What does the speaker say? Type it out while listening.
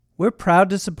We're proud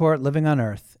to support Living on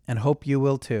Earth and hope you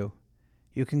will too.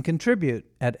 You can contribute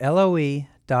at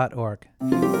LOE.org.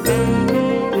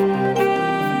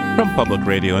 From Public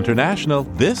Radio International,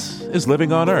 this is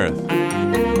Living on Earth.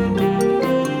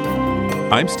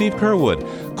 I'm Steve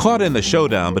Curwood. Caught in the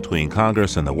showdown between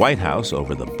Congress and the White House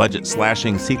over the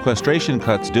budget-slashing sequestration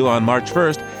cuts due on March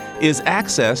 1st is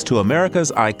access to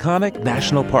America's iconic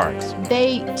national parks.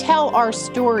 They tell our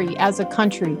story as a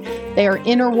country. They are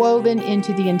interwoven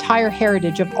into the entire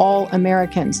heritage of all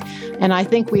Americans. And I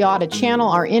think we ought to channel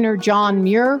our inner John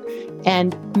Muir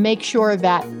and make sure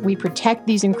that we protect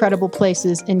these incredible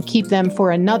places and keep them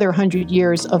for another 100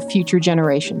 years of future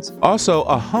generations. Also,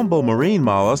 a humble marine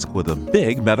mollusk with a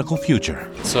big medical future.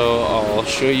 So I'll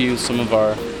show you some of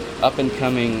our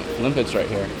up-and-coming limpets right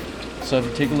here. So if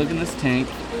you take a look in this tank,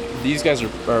 these guys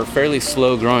are fairly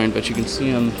slow growing, but you can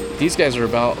see them. These guys are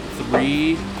about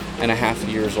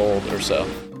 3.5 years old or so.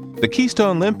 The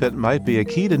Keystone Limpet might be a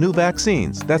key to new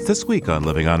vaccines. That's this week on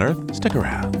Living on Earth. Stick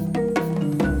around.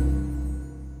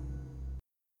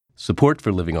 Support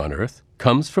for Living on Earth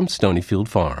comes from Stonyfield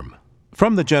Farm.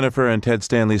 From the Jennifer and Ted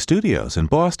Stanley Studios in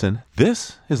Boston,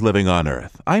 this is Living on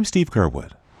Earth. I'm Steve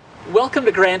Curwood. Welcome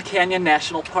to Grand Canyon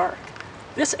National Park.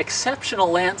 This exceptional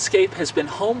landscape has been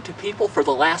home to people for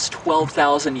the last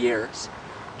 12,000 years.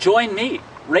 Join me,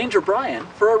 Ranger Brian,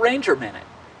 for a Ranger Minute.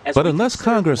 But unless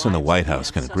Congress and the White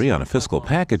House can agree on a fiscal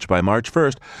package by March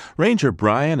 1st, Ranger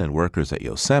Brian and workers at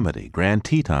Yosemite, Grand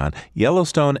Teton,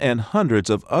 Yellowstone, and hundreds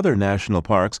of other national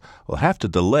parks will have to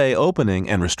delay opening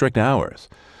and restrict hours.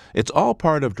 It's all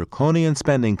part of draconian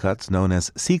spending cuts known as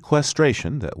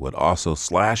sequestration that would also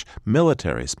slash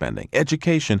military spending,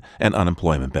 education, and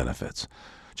unemployment benefits.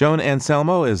 Joan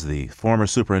Anselmo is the former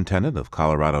superintendent of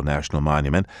Colorado National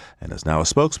Monument and is now a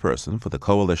spokesperson for the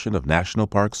Coalition of National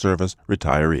Park Service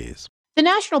Retirees. The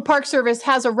National Park Service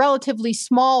has a relatively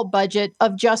small budget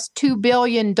of just $2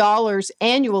 billion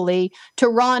annually to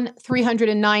run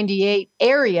 398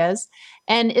 areas.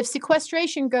 And if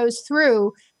sequestration goes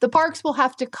through, the parks will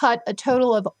have to cut a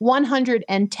total of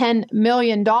 $110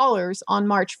 million on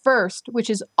March 1st, which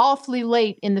is awfully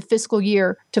late in the fiscal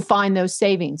year to find those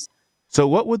savings. So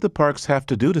what would the parks have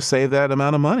to do to save that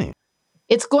amount of money?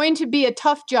 It's going to be a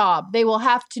tough job. They will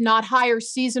have to not hire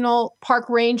seasonal park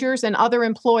rangers and other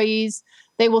employees.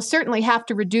 They will certainly have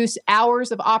to reduce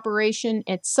hours of operation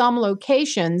at some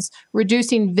locations,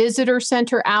 reducing visitor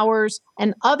center hours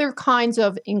and other kinds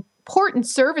of important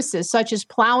services, such as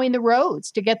plowing the roads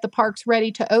to get the parks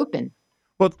ready to open.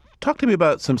 Well, talk to me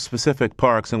about some specific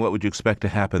parks and what would you expect to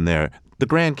happen there. The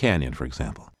Grand Canyon, for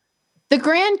example. The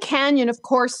Grand Canyon, of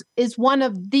course, is one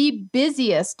of the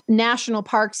busiest national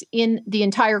parks in the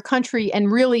entire country and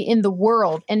really in the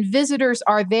world. And visitors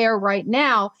are there right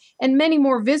now, and many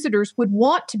more visitors would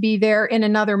want to be there in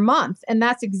another month. And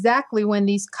that's exactly when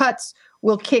these cuts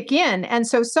will kick in. And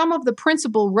so some of the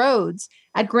principal roads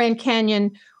at Grand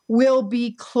Canyon will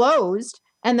be closed,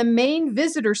 and the main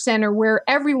visitor center where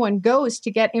everyone goes to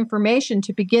get information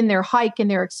to begin their hike and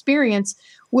their experience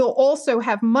will also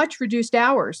have much reduced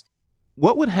hours.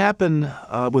 What would happen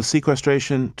with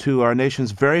sequestration to our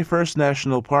nation's very first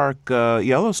national park,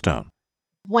 Yellowstone?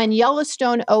 When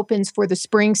Yellowstone opens for the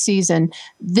spring season,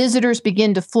 visitors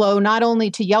begin to flow not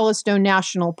only to Yellowstone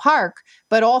National Park,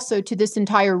 but also to this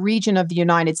entire region of the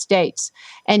United States.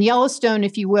 And Yellowstone,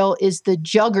 if you will, is the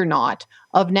juggernaut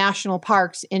of national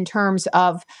parks in terms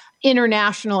of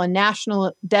international and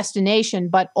national destination,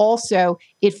 but also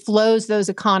it flows those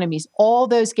economies, all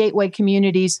those gateway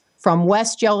communities from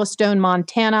West Yellowstone,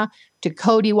 Montana, to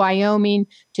Cody, Wyoming,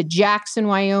 to Jackson,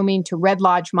 Wyoming, to Red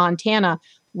Lodge, Montana.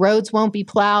 Roads won't be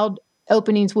plowed,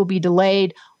 openings will be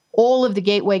delayed. All of the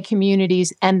gateway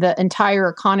communities and the entire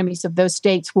economies of those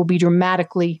states will be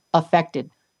dramatically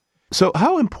affected. So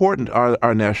how important are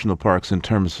our national parks in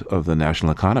terms of the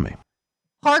national economy?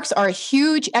 Parks are a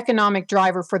huge economic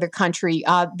driver for the country.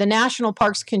 The national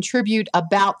parks contribute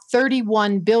about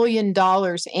 $31 billion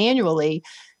annually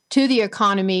to the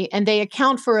economy, and they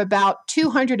account for about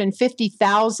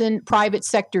 250,000 private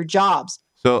sector jobs.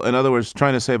 So, in other words,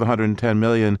 trying to save $110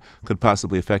 million could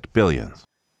possibly affect billions.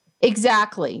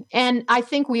 Exactly. And I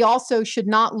think we also should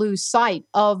not lose sight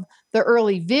of the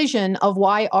early vision of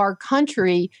why our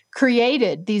country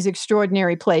created these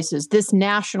extraordinary places, this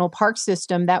national park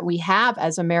system that we have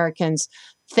as Americans.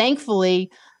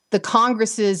 Thankfully, the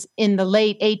Congresses in the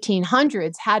late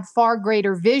 1800s had far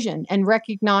greater vision and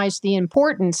recognized the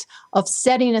importance of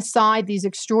setting aside these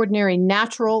extraordinary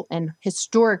natural and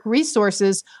historic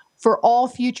resources for all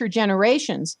future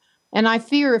generations. And I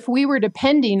fear if we were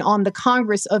depending on the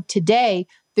Congress of today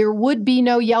there would be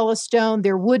no Yellowstone,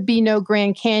 there would be no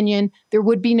Grand Canyon, there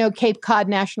would be no Cape Cod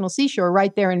National Seashore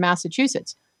right there in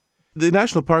Massachusetts. The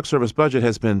National Park Service budget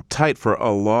has been tight for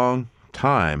a long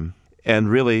time, and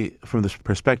really, from the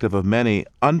perspective of many,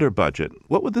 under budget.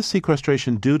 What would the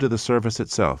sequestration do to the service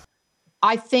itself?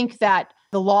 I think that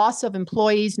the loss of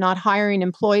employees, not hiring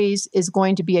employees, is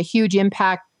going to be a huge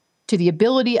impact to the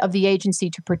ability of the agency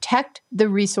to protect the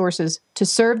resources, to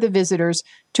serve the visitors,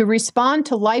 to respond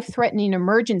to life-threatening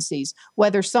emergencies,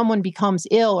 whether someone becomes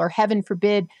ill or, heaven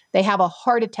forbid, they have a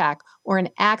heart attack or an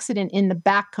accident in the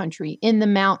backcountry, in the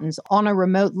mountains, on a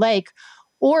remote lake.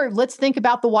 Or let's think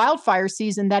about the wildfire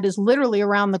season that is literally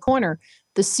around the corner.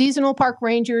 The seasonal park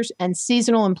rangers and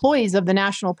seasonal employees of the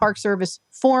National Park Service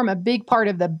form a big part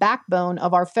of the backbone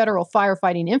of our federal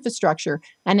firefighting infrastructure.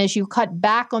 And as you cut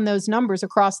back on those numbers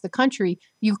across the country,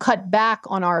 you cut back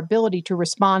on our ability to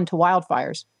respond to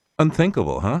wildfires.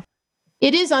 Unthinkable, huh?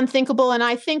 It is unthinkable. And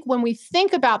I think when we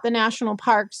think about the national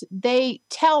parks, they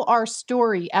tell our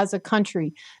story as a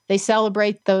country. They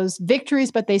celebrate those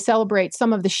victories, but they celebrate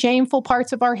some of the shameful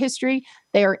parts of our history.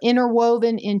 They are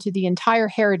interwoven into the entire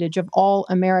heritage of all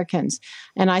Americans.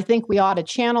 And I think we ought to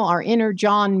channel our inner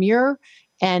John Muir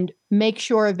and make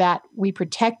sure that we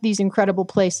protect these incredible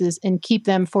places and keep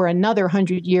them for another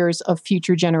 100 years of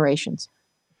future generations.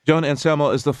 Joan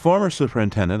Anselmo is the former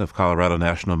superintendent of Colorado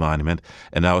National Monument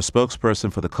and now a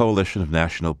spokesperson for the Coalition of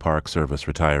National Park Service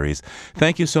Retirees.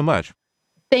 Thank you so much.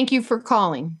 Thank you for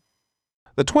calling.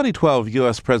 The 2012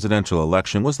 U.S. presidential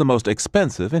election was the most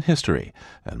expensive in history,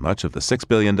 and much of the $6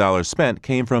 billion spent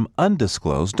came from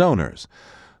undisclosed donors.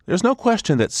 There's no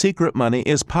question that secret money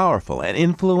is powerful and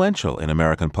influential in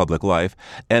American public life,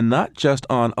 and not just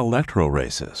on electoral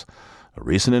races. A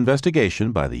recent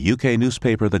investigation by the UK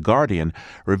newspaper The Guardian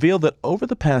revealed that over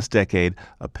the past decade,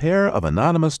 a pair of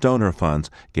anonymous donor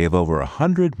funds gave over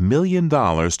 $100 million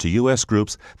to U.S.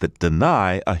 groups that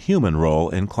deny a human role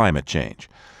in climate change.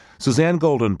 Suzanne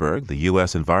Goldenberg, the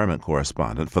U.S. environment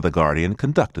correspondent for The Guardian,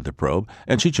 conducted the probe,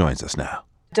 and she joins us now.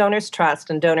 Donors Trust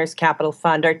and Donors Capital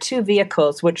Fund are two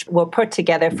vehicles which were put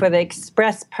together for the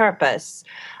express purpose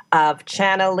of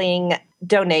channeling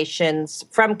donations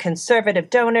from conservative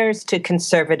donors to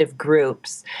conservative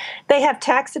groups. They have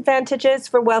tax advantages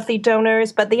for wealthy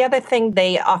donors, but the other thing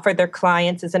they offer their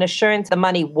clients is an assurance the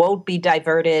money won't be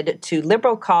diverted to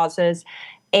liberal causes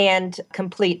and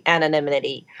complete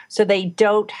anonymity. So they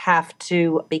don't have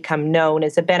to become known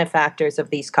as the benefactors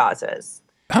of these causes.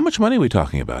 How much money are we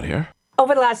talking about here?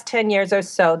 Over the last 10 years or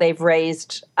so, they've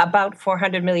raised about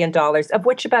 $400 million, of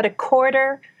which about a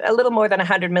quarter, a little more than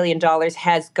 $100 million,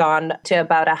 has gone to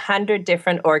about 100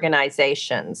 different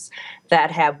organizations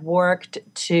that have worked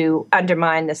to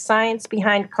undermine the science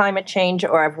behind climate change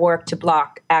or have worked to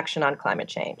block action on climate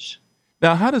change.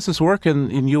 Now, how does this work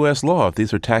in U.S. law? If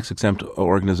these are tax-exempt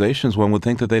organizations, one would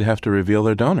think that they'd have to reveal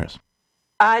their donors.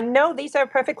 No, these are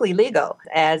perfectly legal.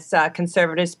 As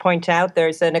conservatives point out,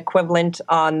 there's an equivalent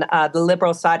on the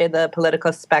liberal side of the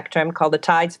political spectrum called the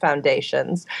Tides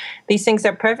Foundations. These things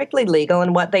are perfectly legal,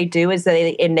 and what they do is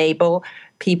they enable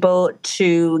people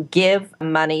to give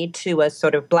money to a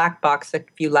sort of black box, if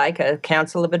you like, a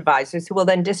council of advisors who will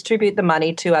then distribute the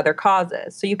money to other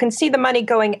causes. So you can see the money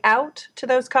going out to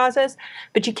those causes,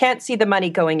 but you can't see the money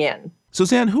going in.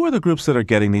 Suzanne, who are the groups that are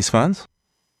getting these funds?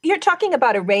 You're talking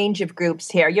about a range of groups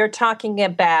here. You're talking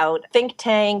about think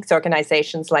tanks,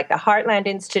 organizations like the Heartland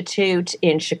Institute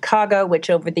in Chicago, which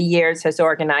over the years has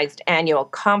organized annual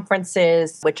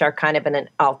conferences, which are kind of an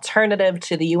alternative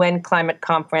to the UN Climate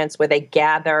Conference, where they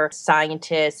gather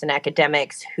scientists and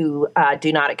academics who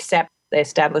do not accept the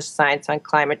established science on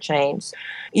climate change.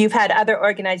 You've had other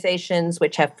organizations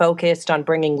which have focused on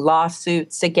bringing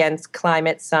lawsuits against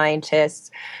climate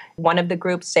scientists. One of the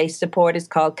groups they support is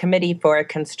called Committee for a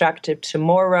Constructive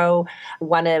Tomorrow.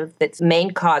 One of its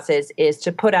main causes is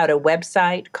to put out a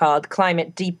website called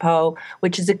Climate Depot,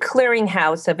 which is a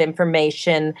clearinghouse of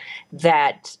information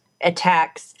that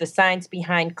attacks the science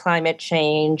behind climate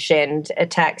change and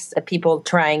attacks people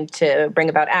trying to bring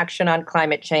about action on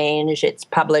climate change. It's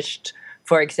published,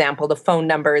 for example, the phone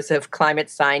numbers of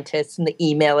climate scientists and the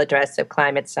email address of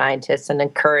climate scientists, and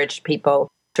encourage people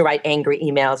to write angry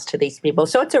emails to these people.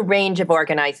 So it's a range of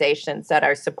organizations that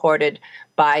are supported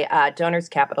by Donors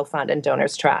Capital Fund and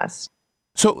Donors Trust.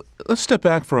 So let's step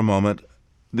back for a moment.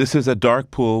 This is a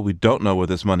dark pool. We don't know where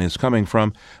this money is coming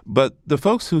from. But the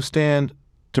folks who stand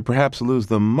to perhaps lose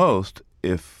the most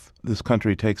if this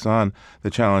country takes on the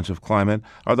challenge of climate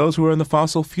are those who are in the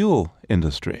fossil fuel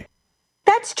industry.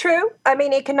 That That's true. I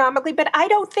mean, economically, but I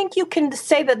don't think you can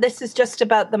say that this is just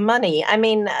about the money. I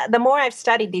mean, the more I've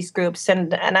studied these groups,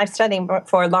 and I've studied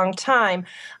for a long time,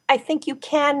 I think you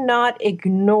cannot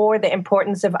ignore the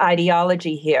importance of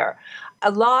ideology here. A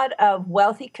lot of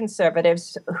wealthy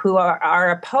conservatives who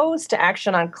are opposed to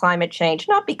action on climate change,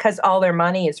 not because all their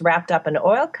money is wrapped up in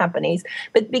oil companies,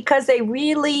 but because they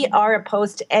really are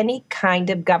opposed to any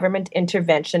kind of government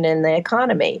intervention in the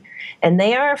economy. And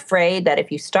they are afraid that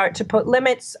if you start to put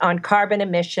limits on carbon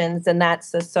emissions, then that's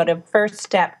the sort of first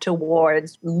step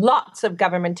towards lots of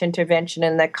government intervention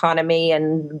in the economy.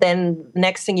 And then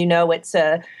next thing you know,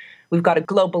 we've got a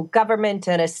global government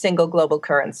and a single global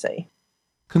currency.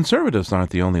 Conservatives aren't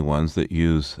the only ones that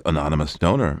use anonymous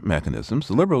donor mechanisms.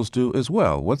 The liberals do as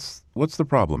well. What's the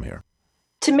problem here?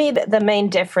 To me, the main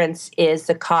difference is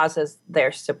the causes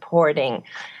they're supporting.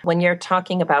 When you're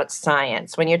talking about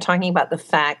science, when you're talking about the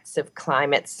facts of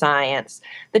climate science,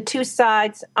 the two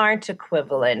sides aren't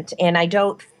equivalent. And I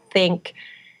don't think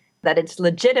that it's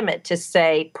legitimate to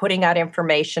say putting out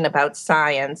information about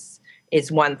science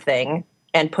is one thing,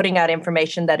 and putting out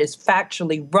information that is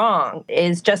factually wrong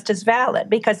is just as valid,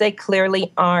 because they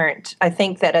clearly aren't. I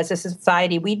think that as a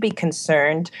society, we'd be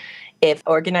concerned if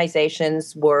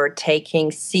organizations were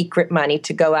taking secret money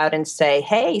to go out and say,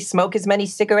 hey, smoke as many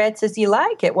cigarettes as you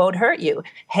like, it won't hurt you.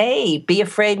 Hey, be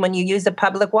afraid when you use a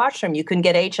public washroom, you can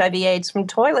get HIV/AIDS from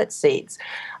toilet seats.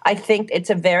 I think it's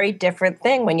a very different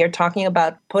thing when you're talking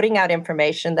about putting out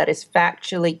information that is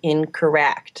factually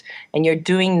incorrect, and you're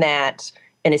doing that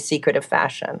in a secretive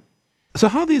fashion. So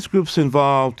how are these groups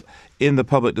involved in the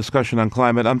public discussion on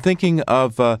climate? I'm thinking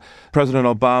of President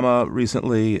Obama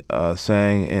recently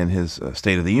saying in his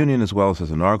State of the Union as well as his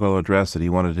inaugural address that he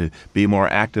wanted to be more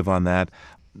active on that.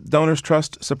 Donors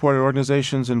Trust supported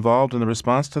organizations involved in the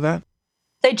response to that?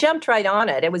 They jumped right on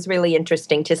it. It was really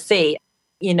interesting to see.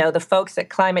 You know, the folks at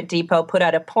Climate Depot put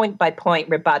out a point-by-point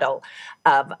rebuttal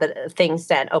of the things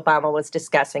that Obama was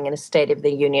discussing in his State of the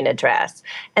Union address.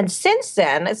 And since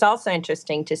then, it's also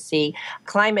interesting to see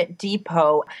Climate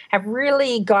Depot have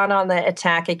really gone on the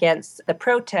attack against the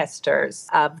protesters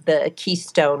of the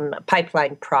Keystone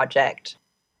Pipeline project.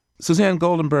 Suzanne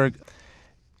Goldenberg,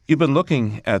 you've been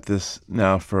looking at this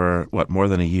now for, more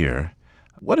than a year.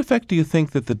 What effect do you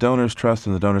think that the Donors Trust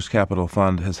and the Donors Capital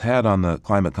Fund has had on the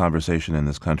climate conversation in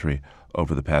this country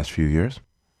over the past few years?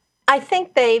 I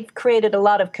think they've created a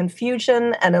lot of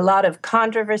confusion and a lot of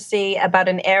controversy about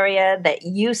an area that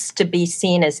used to be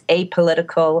seen as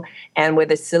apolitical and where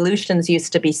the solutions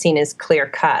used to be seen as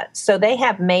clear-cut. So they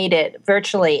have made it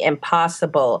virtually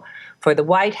impossible for the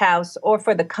White House or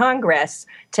for the Congress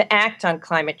to act on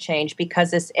climate change,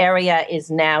 because this area is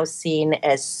now seen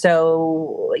as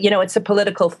so, it's a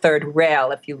political third rail,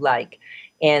 if you like.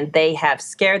 And they have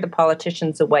scared the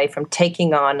politicians away from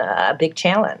taking on a big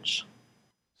challenge.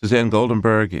 Suzanne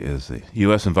Goldenberg is the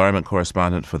U.S. environment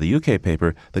correspondent for the U.K.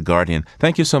 paper, The Guardian.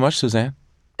 Thank you so much, Suzanne.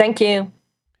 Thank you.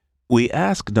 We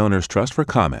ask Donors Trust for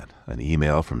comment. An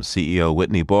email from CEO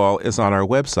Whitney Ball is on our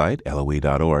website,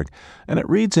 LOE.org, and it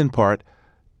reads in part,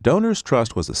 Donors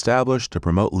Trust was established to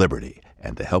promote liberty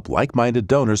and to help like-minded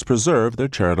donors preserve their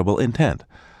charitable intent.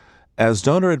 As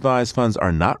donor-advised funds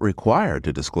are not required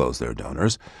to disclose their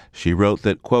donors, she wrote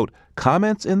that, quote,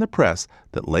 comments in the press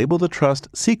that label the trust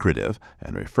secretive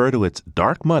and refer to its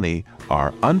dark money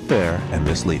are unfair and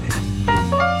misleading.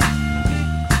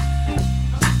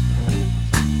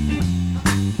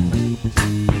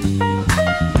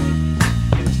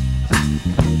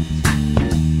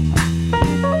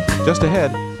 Just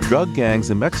ahead, drug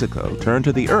gangs in Mexico turn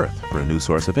to the earth for a new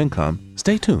source of income.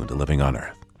 Stay tuned to Living on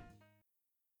Earth.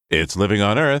 It's Living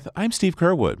on Earth. I'm Steve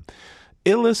Kerwood.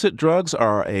 Illicit drugs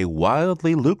are a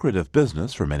wildly lucrative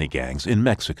business for many gangs in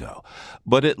Mexico.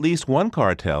 But at least one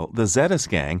cartel, the Zetas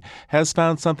gang, has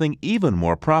found something even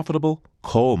more profitable: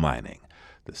 coal mining.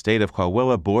 The state of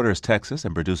Coahuila borders Texas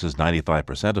and produces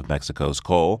 95% of Mexico's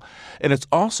coal, and it's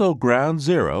also ground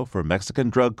zero for Mexican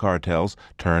drug cartels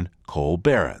turned coal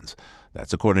barons.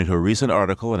 That's according to a recent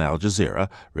article in Al Jazeera,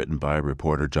 written by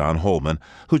reporter John Holman,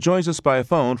 who joins us by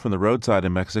phone from the roadside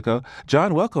in Mexico.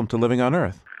 John, welcome to Living on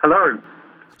Earth. Hello.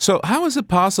 So how is it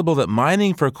possible that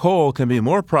mining for coal can be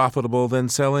more profitable than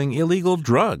selling illegal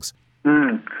drugs?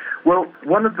 Well,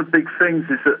 one of the big things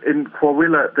is that in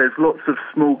Coahuila, there's lots of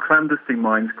small clandestine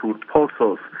mines called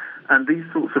pozos, and these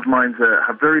sorts of mines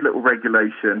have very little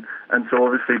regulation, and so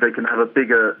obviously they can have a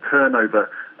bigger turnover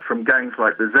from gangs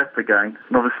like the Zeta gang,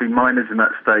 and obviously miners in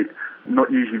that state,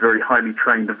 not usually very highly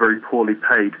trained and very poorly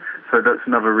paid, so that's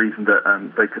another reason that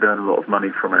they could earn a lot of money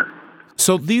from it.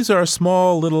 So these are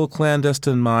small little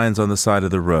clandestine mines on the side of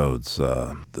the roads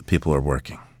that people are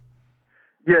working?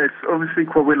 Yes, obviously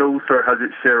Coahuila also has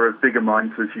its share of bigger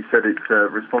mines. As you said, it's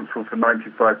responsible for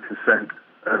 95%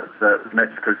 of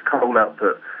Mexico's coal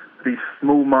output. These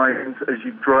small mines, as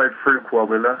you drive through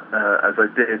Coahuila, as I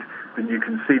did, then you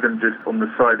can see them just on the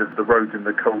side of the roads in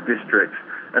the coal districts.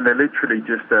 And they're literally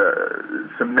just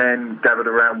some men gathered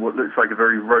around what looks like a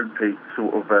very ropey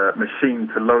sort of machine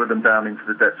to lower them down into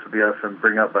the depths of the earth and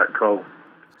bring up that coal.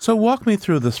 So walk me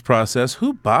through this process.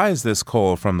 Who buys this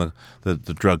coal from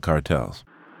the drug cartels?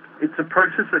 It's a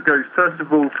process that goes, first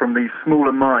of all, from these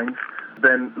smaller mines,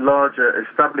 then larger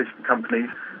established companies,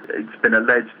 it's been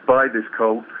alleged, buy this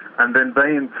coal, and then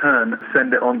they in turn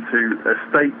send it on to a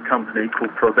state company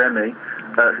called Prodemi,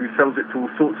 who sells it to all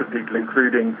sorts of people,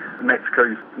 including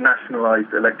Mexico's nationalized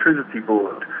electricity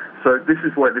board. So this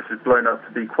is why this has blown up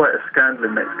to be quite a scandal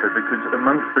in Mexico, because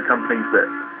amongst the companies that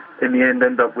in the end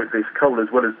end up with this coal, as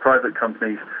well as private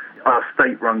companies, are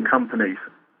state-run companies.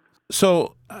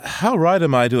 So how right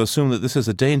am I to assume that this is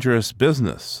a dangerous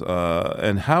business?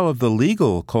 And how have the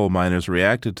legal coal miners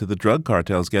reacted to the drug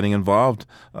cartels getting involved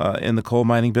in the coal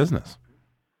mining business?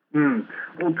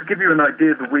 Well, to give you an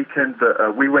idea, the weekend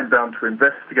that we went down to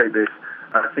investigate this,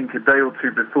 I think a day or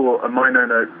two before, a mine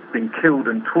owner had been killed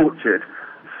and tortured,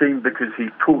 seemed because he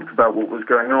talked about what was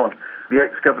going on. The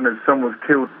ex-governor's son was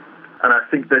killed. And I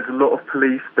think there's a lot of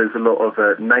police, there's a lot of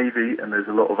Navy, and there's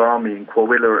a lot of Army in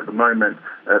Coahuila at the moment.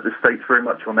 The state's very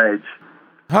much on edge.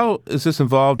 How is this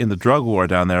involved in the drug war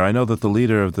down there? I know that the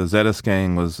leader of the Zetas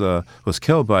gang was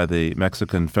killed by the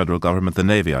Mexican federal government, the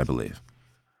Navy, I believe.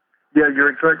 Yeah, you're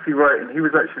exactly right. And he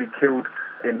was actually killed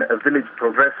in a village,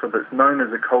 Progreso, that's known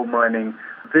as a coal mining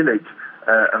village.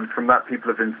 And from that, people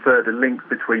have inferred a link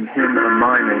between him and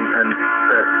mining. And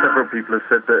several people have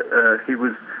said that he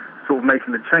was sort of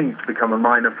making the change to become a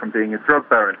miner from being a drug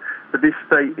baron. But this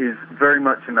state is very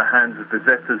much in the hands of the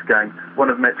Zetas gang, one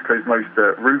of Mexico's most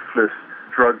ruthless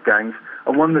drug gangs,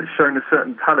 and one that's shown a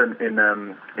certain talent in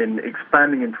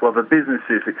expanding into other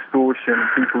businesses, extortion,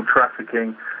 people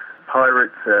trafficking,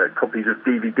 pirates, copies of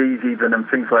DVDs even, and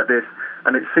things like this.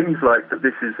 And it seems like that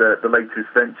this is the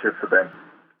latest venture for them.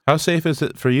 How safe is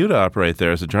it for you to operate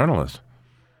there as a journalist?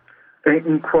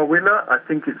 In Coahuila, I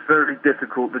think it's very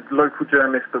difficult. The local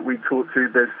journalists that we talk to,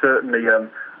 there's certainly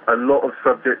a lot of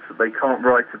subjects that they can't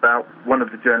write about. One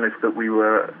of the journalists that we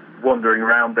were wandering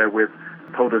around there with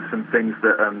told us some things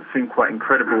that seemed quite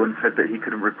incredible and said that he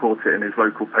couldn't report it in his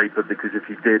local paper because if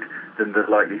he did, then the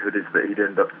likelihood is that he'd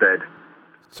end up dead.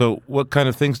 So what kind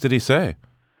of things did he say?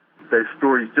 There's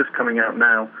stories just coming out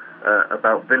now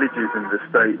about villages in the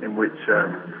state in which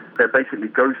they're basically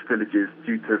ghost villages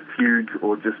due to feuds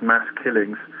or just mass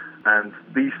killings. And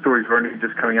these stories are only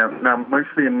just coming out now,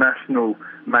 mostly in national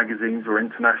magazines or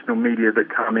international media that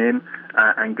come in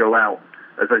and go out.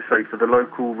 As I say, for the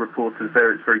local reporters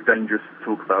there, it's very dangerous to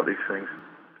talk about these things.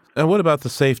 And what about the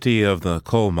safety of the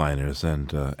coal miners and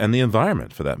the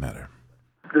environment, for that matter?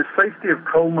 The safety of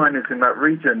coal miners in that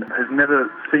region has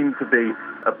never seemed to be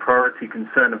a priority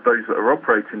concern of those that are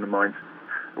operating the mines.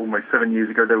 Almost 7 years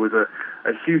ago, there was a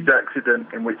huge accident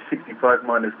in which 65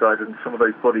 miners died, and some of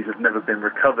those bodies have never been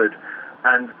recovered.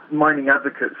 And mining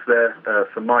advocates there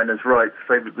for miners' rights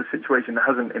say that the situation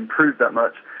hasn't improved that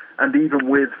much. And even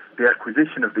with the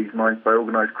acquisition of these mines by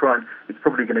organised crime, it's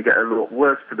probably going to get a lot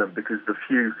worse for them because the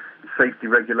few safety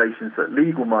regulations that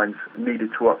legal mines needed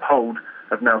to uphold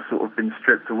have now sort of been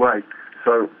stripped away.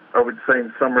 So I would say,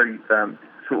 in summary,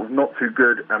 sort of not too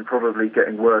good and probably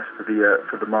getting worse for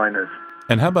the miners.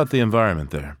 And how about the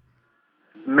environment there?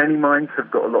 Many mines have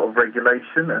got a lot of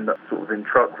regulation, and that's sort of in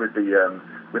truck with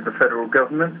the federal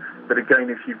government. But again,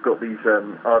 if you've got these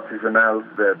artisanal,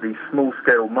 these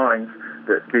small-scale mines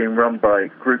that are being run by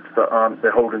groups that aren't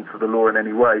beholden to the law in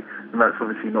any way, then that's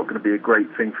obviously not going to be a great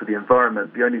thing for the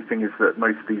environment. The only thing is that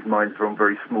most of these mines are on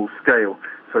very small scale,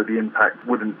 so the impact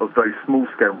of those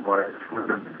small-scale mines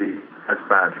wouldn't be as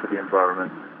bad for the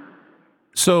environment.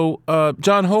 So,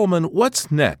 John Holman,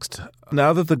 what's next?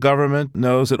 Now that the government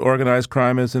knows that organized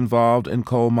crime is involved in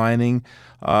coal mining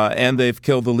and they've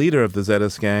killed the leader of the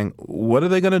Zetas gang, what are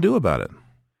they going to do about it?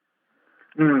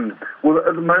 Well,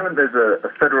 at the moment, there's a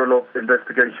federal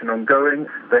investigation ongoing.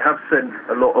 They have sent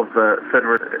a lot of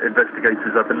federal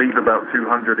investigators, I believe about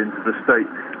 200, into the state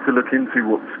to look into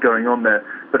what's going on there.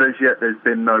 But as yet, there's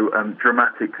been no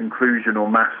dramatic conclusion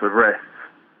or mass arrests.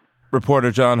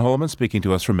 Reporter John Holman speaking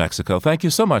to us from Mexico. Thank you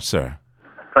so much, sir.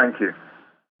 Thank you.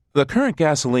 The current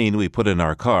gasoline we put in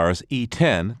our cars,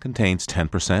 E10, contains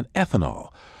 10%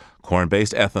 ethanol.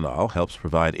 Corn-based ethanol helps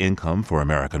provide income for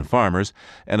American farmers,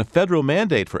 and a federal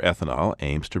mandate for ethanol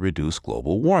aims to reduce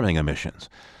global warming emissions.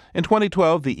 In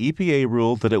 2012, the EPA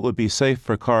ruled that it would be safe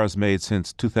for cars made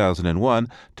since 2001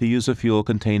 to use a fuel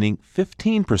containing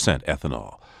 15%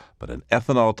 ethanol. But an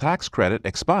ethanol tax credit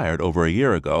expired over a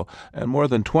year ago, and more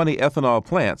than 20 ethanol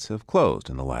plants have closed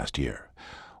in the last year.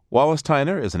 Wallace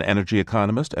Tyner is an energy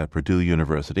economist at Purdue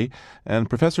University. And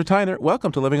Professor Tyner,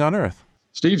 welcome to Living on Earth.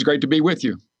 Steve's great to be with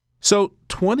you. So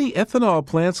 20 ethanol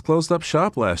plants closed up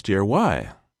shop last year.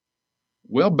 Why?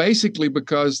 Well, basically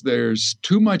because there's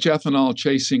too much ethanol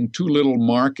chasing too little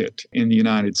market in the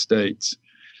United States.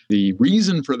 The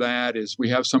reason for that is we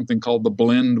have something called the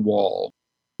blend wall.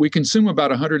 We consume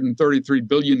about 133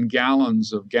 billion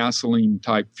gallons of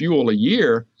gasoline-type fuel a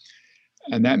year,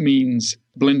 and that means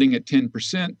blending at 10%,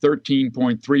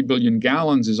 13.3 billion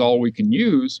gallons is all we can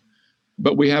use,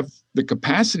 but we have the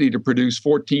capacity to produce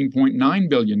 14.9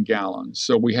 billion gallons.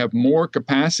 So we have more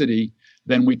capacity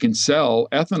than we can sell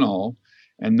ethanol,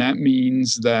 and that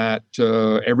means that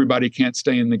everybody can't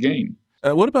stay in the game.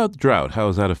 What about drought? How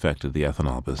has that affected the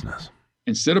ethanol business?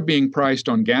 Instead of being priced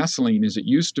on gasoline as it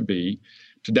used to be,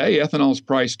 today ethanol is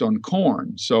priced on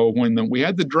corn. So when we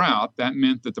had the drought, that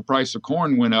meant that the price of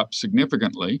corn went up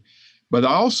significantly, but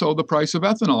also the price of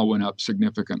ethanol went up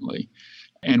significantly.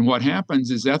 And what happens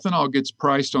is ethanol gets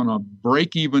priced on a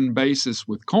break-even basis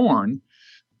with corn,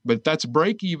 but that's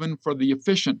break-even for the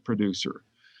efficient producer.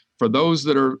 For those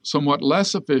that are somewhat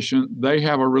less efficient, they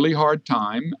have a really hard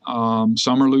time.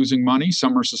 Some are losing money,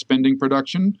 some are suspending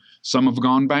production, some have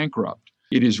gone bankrupt.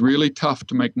 It is really tough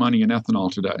to make money in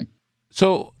ethanol today.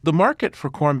 So the market for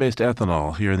corn-based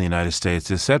ethanol here in the United States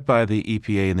is set by the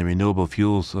EPA and the Renewable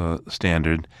Fuels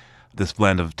Standard, this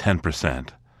blend of 10%.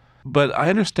 But I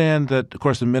understand that, of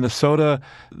course, in Minnesota,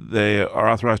 they are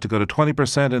authorized to go to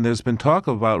 20%, and there's been talk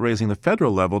about raising the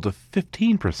federal level to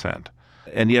 15%.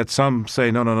 And yet some say,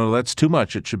 no, that's too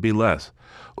much. It should be less.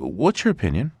 What's your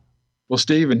opinion? Well,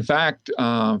 Steve, in fact,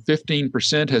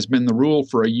 15% has been the rule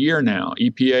for a year now.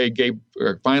 EPA gave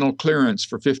final clearance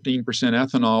for 15%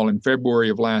 ethanol in February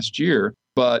of last year.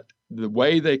 But the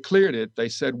way they cleared it, they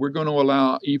said, we're going to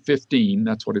allow E15,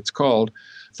 that's what it's called,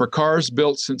 for cars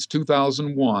built since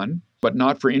 2001, but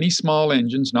not for any small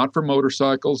engines, not for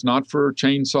motorcycles, not for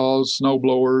chainsaws,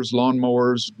 snowblowers,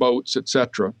 lawnmowers, boats,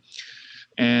 etc.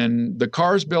 And the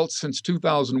cars built since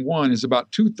 2001 is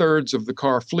about 2/3 of the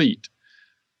car fleet.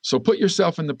 So put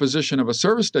yourself in the position of a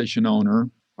service station owner.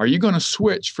 Are you going to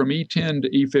switch from E10 to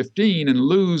E15 and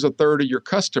lose 1/3 of your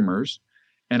customers,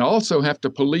 and also have to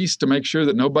police to make sure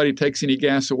that nobody takes any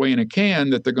gas away in a can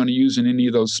that they're going to use in any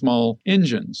of those small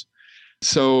engines?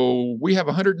 So we have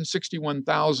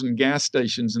 161,000 gas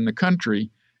stations in the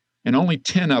country, and only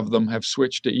 10 of them have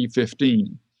switched to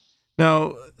E15.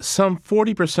 Now, some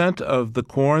 40% of the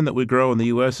corn that we grow in the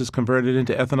U.S. is converted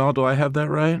into ethanol. Do I have that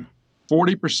right?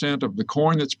 40% of the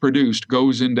corn that's produced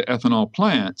goes into ethanol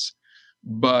plants,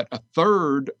 but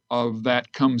 1/3 of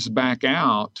that comes back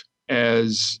out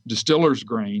as distillers'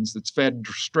 grains that's fed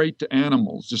straight to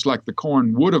animals, just like the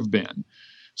corn would have been.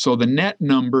 So the net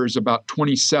number is about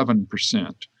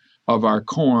 27% of our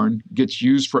corn gets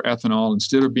used for ethanol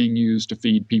instead of being used to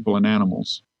feed people and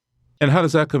animals. And how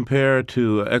does that compare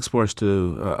to exports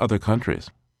to other countries?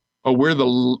 Oh, we're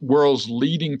the world's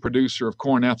leading producer of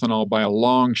corn ethanol by a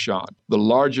long shot.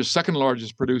 The second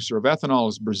largest producer of ethanol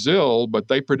is Brazil, but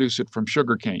they produce it from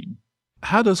sugarcane.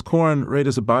 How does corn rate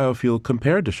as a biofuel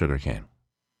compared to sugarcane?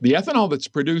 The ethanol that's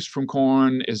produced from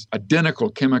corn is identical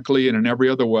chemically and in every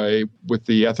other way with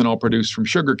the ethanol produced from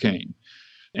sugarcane.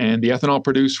 And the ethanol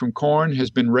produced from corn has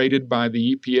been rated by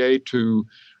the EPA to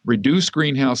reduce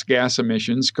greenhouse gas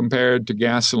emissions compared to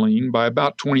gasoline by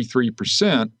about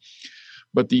 23%.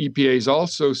 But the EPA has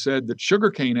also said that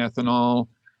sugarcane ethanol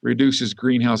reduces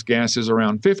greenhouse gases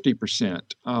around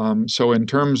 50%. So in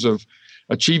terms of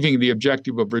achieving the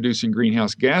objective of reducing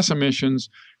greenhouse gas emissions,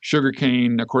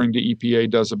 sugarcane, according to EPA,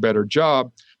 does a better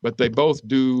job, but they both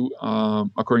do,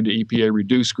 according to EPA,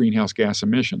 reduce greenhouse gas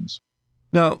emissions.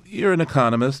 Now, you're an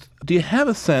economist. Do you have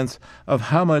a sense of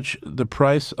how much the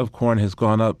price of corn has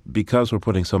gone up because we're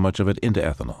putting so much of it into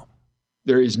ethanol?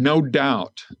 There is no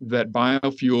doubt that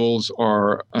biofuels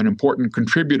are an important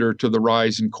contributor to the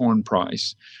rise in corn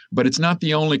price, but it's not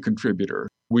the only contributor.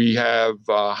 We have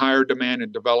higher demand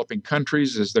in developing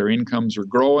countries as their incomes are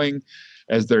growing,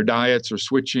 as their diets are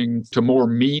switching to more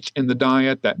meat in the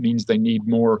diet. That means they need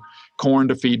more corn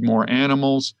to feed more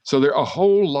animals. So there are a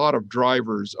whole lot of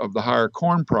drivers of the higher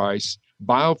corn price.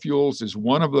 Biofuels is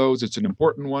one of those. It's an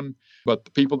important one. But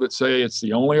the people that say it's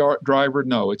the only driver,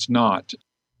 no, it's not.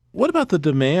 What about the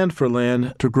demand for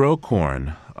land to grow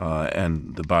corn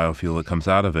and the biofuel that comes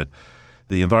out of it?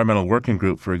 The Environmental Working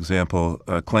Group, for example,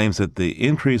 claims that the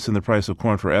increase in the price of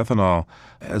corn for ethanol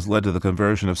has led to the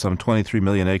conversion of some 23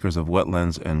 million acres of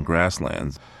wetlands and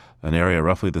grasslands, an area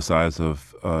roughly the size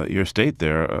of your state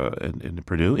there in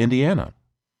Purdue, Indiana.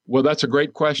 Well, that's a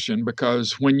great question,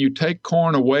 because when you take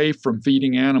corn away from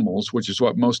feeding animals, which is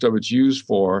what most of it's used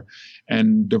for,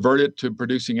 and divert it to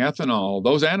producing ethanol,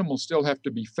 those animals still have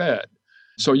to be fed.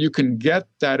 So you can get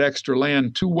that extra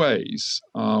land two ways.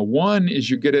 One is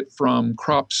you get it from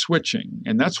crop switching,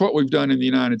 and that's what we've done in the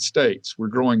United States. We're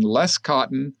growing less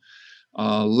cotton,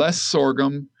 less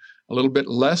sorghum, a little bit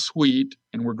less wheat,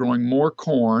 and we're growing more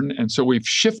corn. And so we've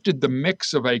shifted the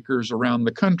mix of acres around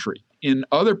the country. In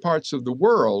other parts of the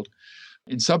world,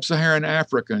 in sub-Saharan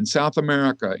Africa, in South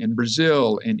America, in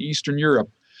Brazil, in Eastern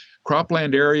Europe,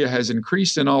 cropland area has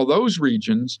increased in all those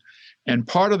regions. And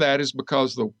part of that is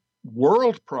because the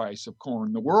world price of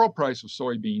corn, the world price of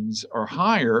soybeans are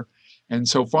higher. And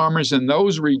so farmers in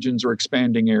those regions are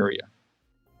expanding area.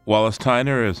 Wallace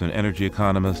Tyner is an energy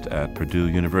economist at Purdue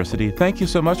University. Thank you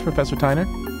so much, Professor Tyner.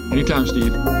 Anytime,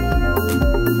 Steve.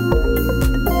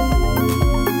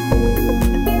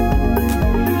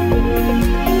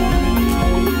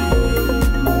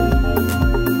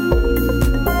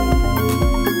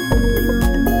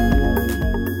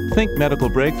 Think medical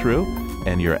breakthrough,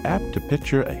 and you're apt to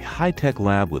picture a high-tech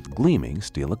lab with gleaming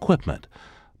steel equipment.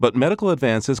 But medical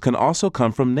advances can also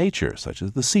come from nature, such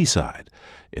as the seaside.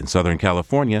 In Southern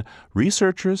California,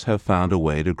 researchers have found a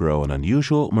way to grow an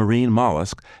unusual marine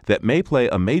mollusk that may play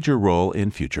a major role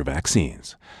in future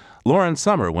vaccines. Lauren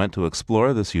Sommer went to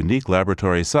explore this unique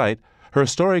laboratory site. Her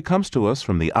story comes to us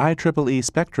from the IEEE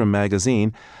Spectrum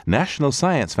magazine National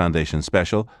Science Foundation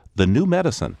special, The New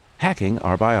Medicine, Hacking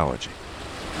Our Biology.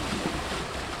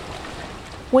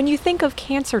 When you think of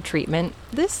cancer treatment,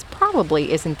 this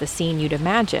probably isn't the scene you'd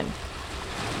imagine.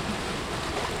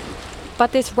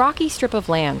 But this rocky strip of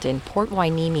land in Port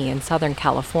Hueneme in Southern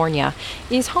California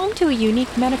is home to a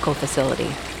unique medical facility.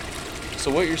 So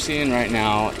what you're seeing right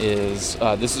now is,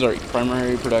 this is our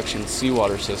primary production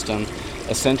seawater system.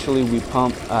 Essentially, we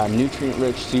pump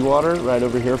nutrient-rich seawater right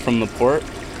over here from the port.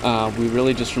 We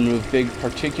really just remove big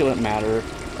particulate matter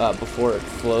before it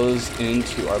flows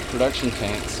into our production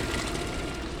tanks.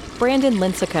 Brandon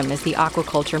Linsicum is the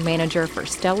aquaculture manager for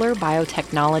Stellar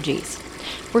Biotechnologies.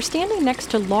 We're standing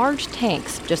next to large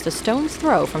tanks just a stone's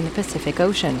throw from the Pacific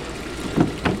Ocean.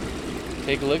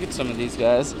 Take a look at some of these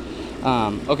guys.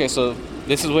 Okay, so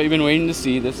this is what you've been waiting to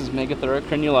see. This is Megathera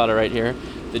crenulata right here,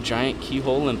 the giant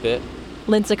keyhole limpet.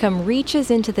 Linsicum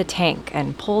reaches into the tank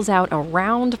and pulls out a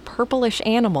round, purplish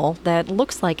animal that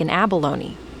looks like an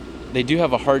abalone. They do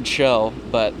have a hard shell,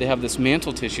 but they have this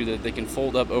mantle tissue that they can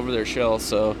fold up over their shell,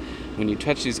 so when you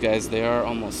touch these guys, they are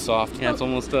almost soft. Yeah, it's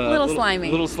almost a little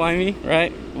slimy. Little slimy,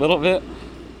 right? A little bit.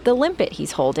 The limpet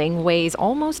he's holding weighs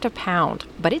almost a pound,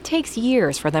 but it takes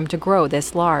years for them to grow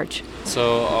this large.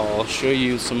 So I'll show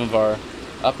you some of our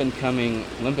up-and-coming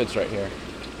limpets right here.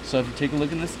 So if you take a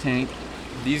look in this tank,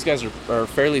 these guys are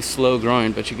fairly slow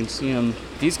growing, but you can see them.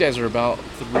 These guys are about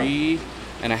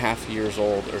 3.5 years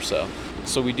old or so.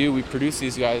 So we produce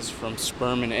these guys from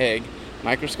sperm and egg,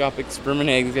 microscopic sperm and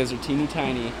egg. These guys are teeny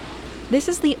tiny. This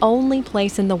is the only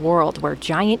place in the world where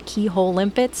giant keyhole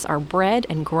limpets are bred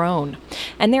and grown.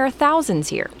 And there are thousands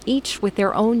here, each with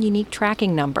their own unique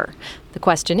tracking number. The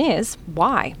question is,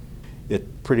 why?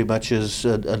 It pretty much is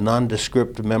a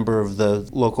nondescript member of the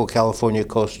local California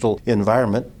coastal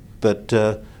environment, but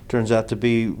turns out to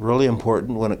be really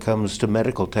important when it comes to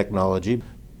medical technology.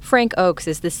 Frank Oakes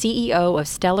is the CEO of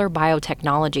Stellar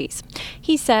Biotechnologies.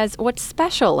 He says what's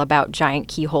special about giant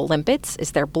keyhole limpets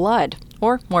is their blood,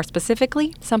 or more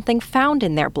specifically, something found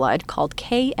in their blood called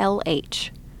KLH.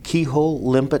 Keyhole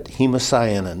limpet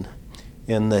hemocyanin.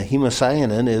 And the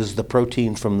hemocyanin is the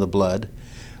protein from the blood,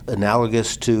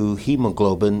 analogous to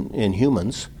hemoglobin in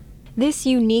humans. This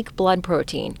unique blood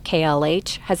protein,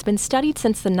 KLH, has been studied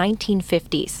since the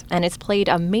 1950s, and it's played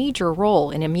a major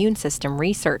role in immune system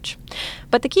research.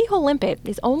 But the keyhole limpet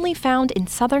is only found in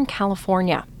Southern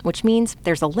California, which means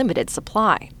there's a limited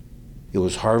supply. It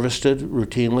was harvested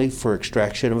routinely for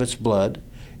extraction of its blood,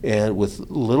 and with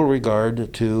little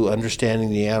regard to understanding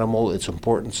the animal, its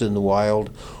importance in the wild,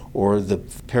 or the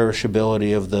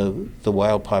perishability of the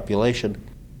wild population.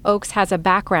 Oakes has a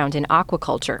background in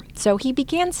aquaculture, so he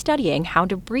began studying how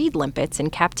to breed limpets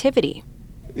in captivity.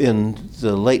 In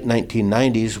the late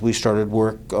 1990s, we started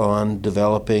work on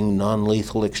developing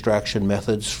non-lethal extraction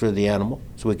methods for the animal,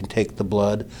 so we can take the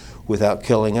blood without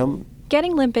killing them.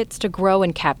 Getting limpets to grow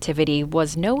in captivity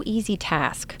was no easy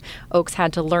task. Oakes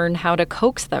had to learn how to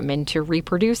coax them into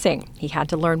reproducing. He had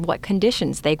to learn what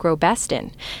conditions they grow best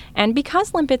in. And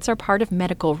because limpets are part of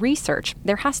medical research,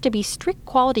 there has to be strict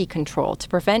quality control to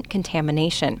prevent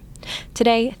contamination.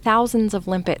 Today, thousands of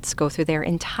limpets go through their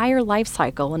entire life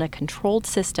cycle in a controlled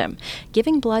system,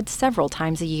 giving blood several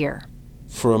times a year.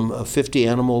 From a 50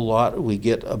 animal lot, we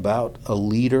get about a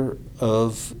liter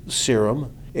of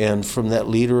serum. And from that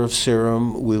liter of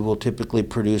serum, we will typically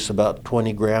produce about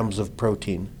 20 grams of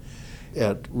protein.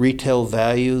 At retail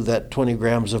value, that 20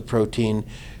 grams of protein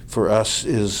for us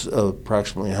is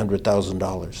approximately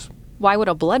 $100,000. Why would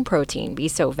a blood protein be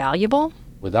so valuable?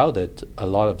 Without it, a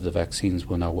lot of the vaccines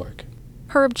will not work.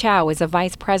 Herb Chow is a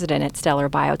vice president at Stellar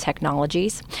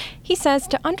Biotechnologies. He says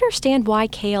to understand why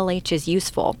KLH is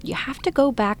useful, you have to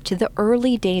go back to the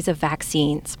early days of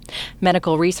vaccines.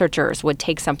 Medical researchers would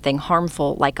take something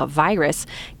harmful like a virus,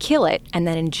 kill it, and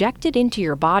then inject it into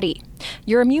your body.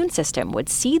 Your immune system would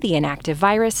see the inactive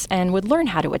virus and would learn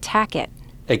how to attack it.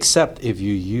 Except if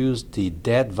you use the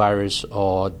dead virus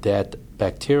or dead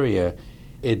bacteria,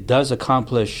 it does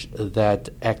accomplish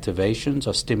that activations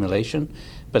or stimulation,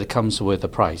 but it comes with a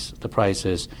price. The price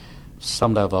is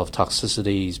some level of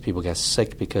toxicities. People get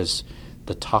sick because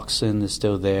the toxin is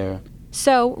still there.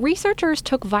 So researchers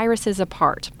took viruses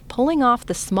apart, pulling off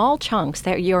the small chunks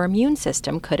that your immune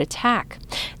system could attack.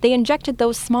 They injected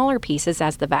those smaller pieces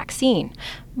as the vaccine,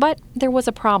 but there was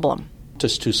a problem.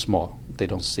 Just too small. They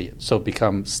don't see it. So it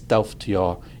becomes stealth to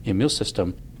your immune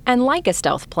system. And like a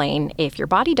stealth plane, if your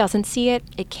body doesn't see it,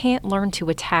 it can't learn to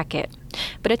attack it.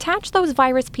 But attach those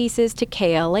virus pieces to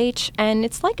KLH, and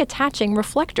it's like attaching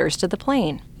reflectors to the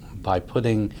plane. By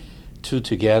putting two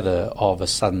together, all of a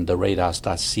sudden the radar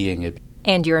starts seeing it.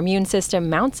 And your immune system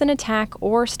mounts an attack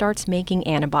or starts making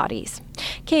antibodies.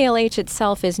 KLH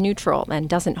itself is neutral and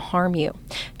doesn't harm you.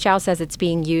 Chow says it's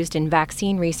being used in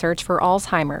vaccine research for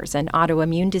Alzheimer's and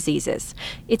autoimmune diseases.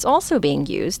 It's also being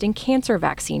used in cancer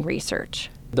vaccine research.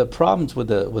 The problems with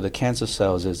the cancer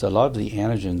cells is a lot of the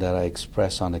antigen that I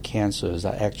express on the cancers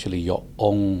are actually your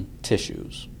own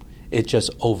tissues. It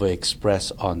just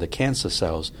overexpressed on the cancer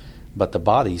cells, but the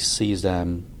body sees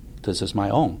them, this is my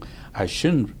own. I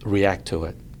shouldn't react to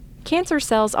it. Cancer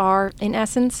cells are, in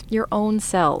essence, your own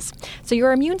cells, so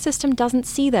your immune system doesn't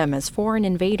see them as foreign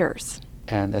invaders.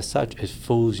 And as such, it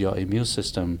fools your immune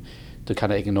system to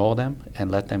kind of ignore them and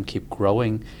let them keep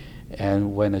growing.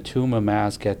 And when a tumor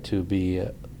mass gets to be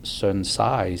a certain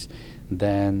size,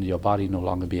 then your body no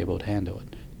longer be able to handle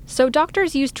it. So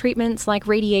doctors use treatments like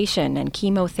radiation and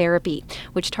chemotherapy,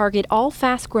 which target all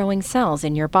fast-growing cells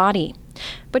in your body.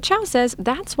 But Chow says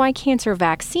that's why cancer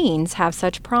vaccines have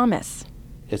such promise.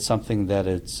 It's something that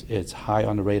it's high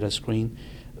on the radar screen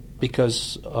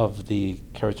because of the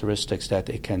characteristics that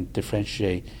it can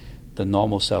differentiate the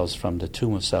normal cells from the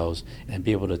tumor cells and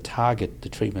be able to target the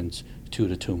treatments to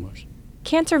the tumors.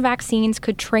 Cancer vaccines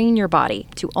could train your body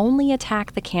to only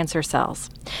attack the cancer cells.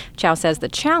 Chow says the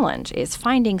challenge is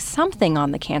finding something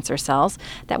on the cancer cells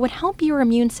that would help your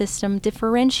immune system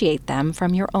differentiate them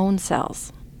from your own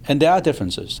cells. And there are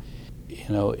differences. You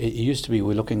know, it used to be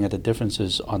we're looking at the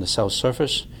differences on the cell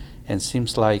surface, and it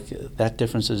seems like that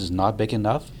difference is not big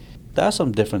enough. There are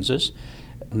some differences.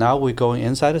 Now we're going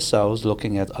inside the cells,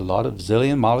 looking at a lot of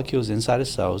zillion molecules inside the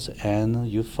cells, and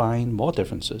you find more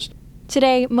differences.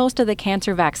 Today, most of the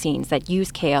cancer vaccines that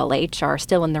use KLH are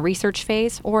still in the research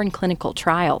phase or in clinical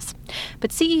trials.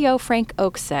 But CEO Frank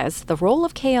Oakes says the role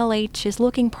of KLH is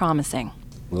looking promising.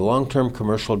 The long-term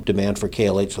commercial demand for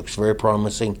KLH looks very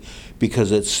promising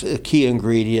because it's a key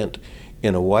ingredient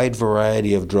in a wide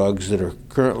variety of drugs that are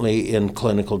currently in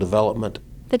clinical development.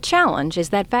 The challenge is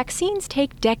that vaccines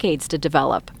take decades to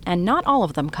develop, and not all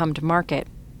of them come to market.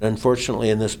 Unfortunately,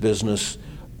 in this business,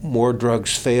 more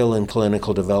drugs fail in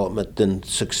clinical development than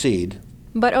succeed.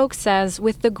 But Oakes says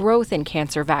with the growth in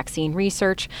cancer vaccine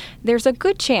research, there's a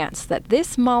good chance that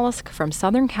this mollusk from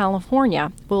Southern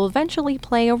California will eventually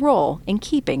play a role in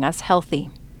keeping us healthy.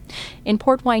 In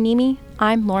Port Hueneme,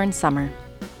 I'm Lauren Summer.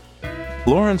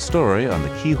 Lauren's story on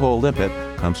the keyhole limpet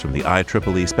comes from the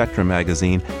IEEE Spectrum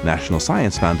Magazine National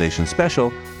Science Foundation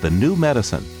special, The New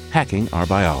Medicine, Hacking Our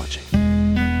Biology.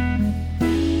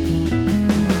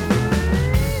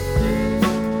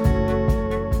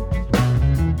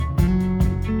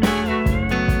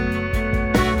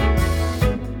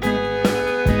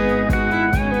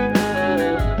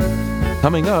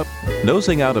 Coming up,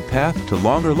 nosing out a path to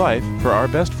longer life for our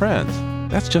best friends.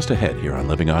 That's just ahead here on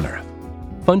Living on Earth.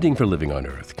 Funding for Living on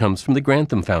Earth comes from the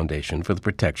Grantham Foundation for the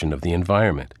Protection of the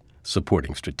Environment,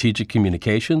 supporting strategic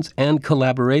communications and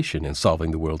collaboration in solving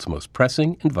the world's most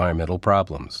pressing environmental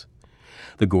problems.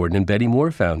 the Gordon and Betty Moore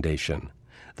Foundation,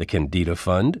 the Candida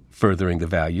Fund, furthering the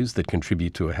values that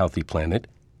contribute to a healthy planet,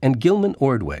 and Gilman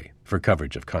Ordway for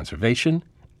coverage of conservation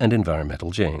and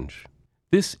environmental change.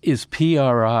 This is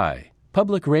PRI,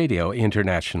 Public Radio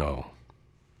International.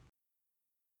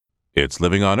 It's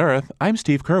Living on Earth. I'm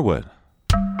Steve Curwood.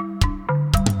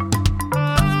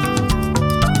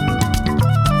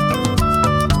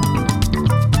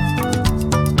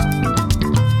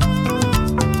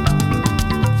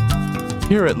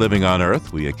 Here at Living on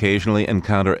Earth, we occasionally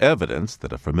encounter evidence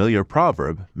that a familiar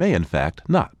proverb may in fact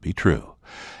not be true.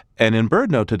 And in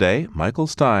BirdNote today, Michael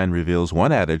Stein reveals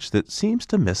one adage that seems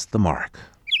to miss the mark.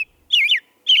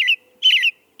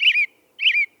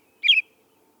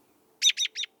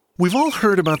 We've all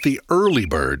heard about the early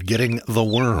bird getting the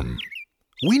worm.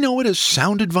 We know it as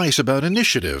sound advice about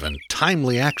initiative and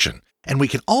timely action, and we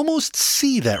can almost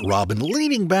see that robin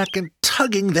leaning back and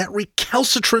tugging that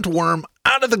recalcitrant worm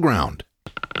out of the ground.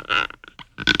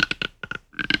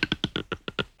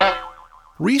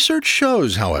 Research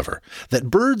shows, however,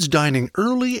 that birds dining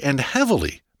early and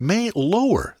heavily may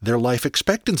lower their life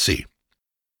expectancy.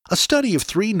 A study of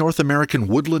 3 North American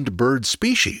woodland bird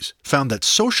species found that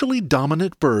socially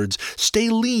dominant birds stay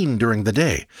lean during the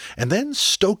day and then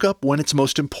stoke up when it's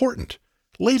most important,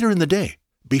 later in the day,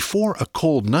 before a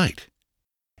cold night.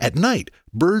 At night,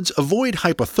 birds avoid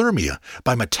hypothermia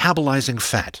by metabolizing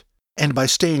fat, and by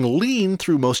staying lean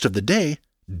through most of the day,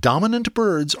 dominant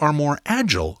birds are more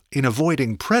agile in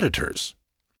avoiding predators.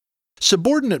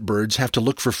 Subordinate birds have to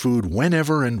look for food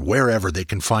whenever and wherever they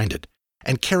can find it,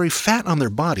 and carry fat on their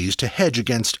bodies to hedge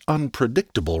against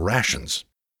unpredictable rations.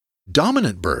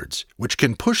 Dominant birds, which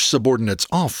can push subordinates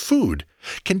off food,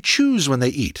 can choose when they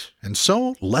eat, and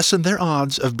so lessen their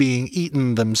odds of being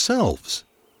eaten themselves.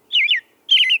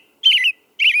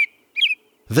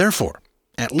 Therefore,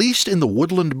 at least in the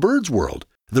woodland birds world,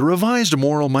 the revised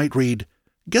moral might read,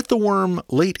 "Get the worm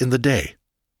late in the day.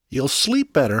 You'll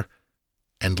sleep better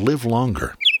and live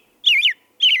longer."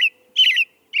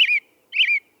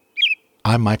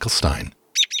 I'm Michael Stein.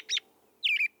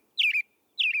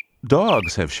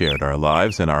 Dogs have shared our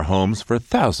lives and our homes for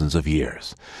thousands of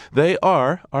years. They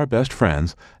are our best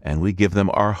friends, and we give them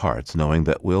our hearts knowing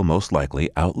that we'll most likely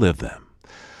outlive them.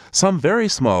 Some very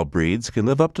small breeds can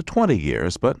live up to 20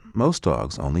 years, but most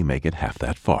dogs only make it half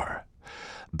that far.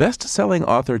 Best-selling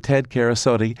author Ted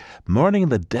Karasotti, mourning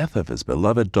the death of his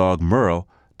beloved dog Merle,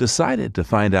 decided to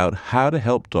find out how to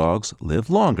help dogs live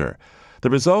longer. The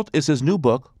result is his new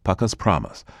book, Pukka's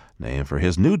Promise, named for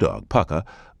his new dog, Pukka,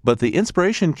 but the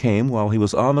inspiration came while he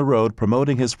was on the road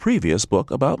promoting his previous book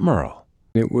about Merle.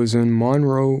 It was in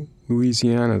Monroe,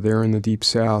 Louisiana, there in the Deep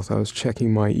South. I was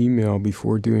checking my email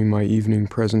before doing my evening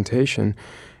presentation,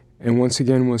 and once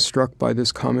again was struck by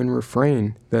this common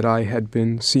refrain that I had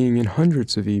been seeing in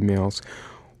hundreds of emails.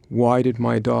 Why did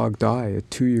my dog die at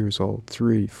 2 years old,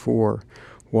 3, 4?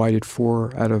 Why did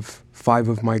 4 out of 5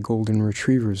 of my golden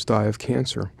retrievers die of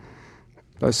cancer?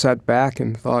 I sat back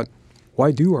and thought,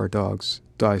 why do our dogs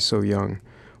die so young?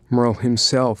 Merle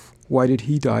himself, why did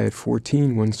he die at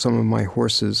 14 when some of my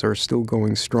horses are still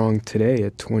going strong today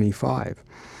at 25?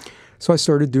 So I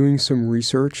started doing some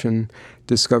research and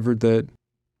discovered that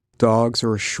dogs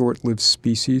are a short-lived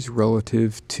species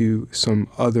relative to some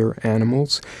other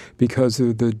animals because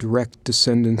they're the direct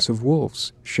descendants of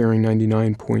wolves, sharing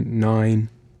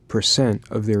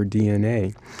 99.9% of their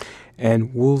DNA.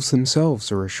 And wolves themselves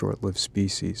are a short-lived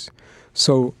species.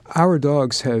 So our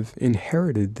dogs have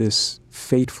inherited this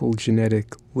fateful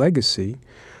genetic legacy,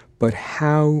 but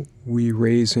how we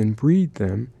raise and breed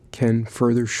them can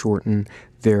further shorten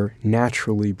their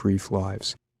naturally brief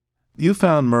lives. You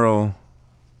found Merle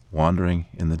wandering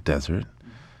in the desert.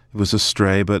 It was a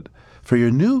stray, but for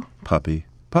your new puppy,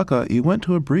 Pukka, you went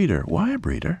to a breeder. Why a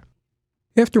breeder?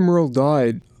 After Merle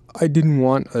died, I didn't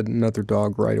want another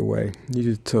dog right away. I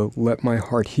needed to let my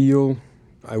heart heal.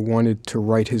 I wanted to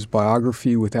write his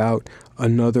biography without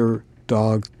another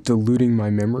dog diluting my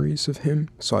memories of him.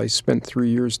 So I spent 3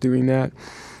 years doing that.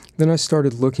 Then I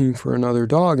started looking for another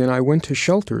dog, and I went to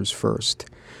shelters first.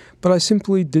 But I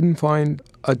simply didn't find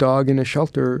a dog in a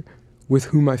shelter with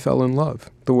whom I fell in love,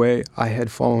 the way I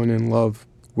had fallen in love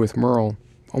with Merle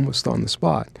almost on the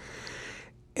spot.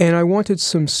 And I wanted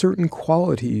some certain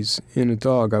qualities in a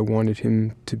dog. I wanted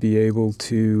him to be able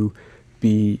to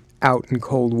be out in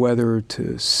cold weather,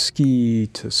 to ski,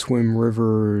 to swim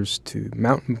rivers, to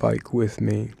mountain bike with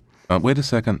me. Wait a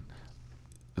second.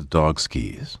 The dog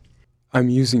skis? I'm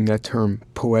using that term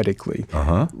poetically.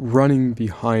 Running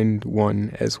behind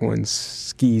one as one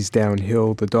skis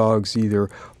downhill. The dogs either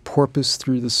porpoise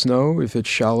through the snow if it's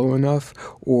shallow enough,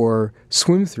 or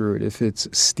swim through it if it's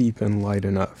steep and light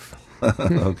enough.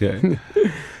 Okay.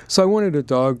 So I wanted a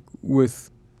dog with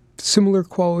similar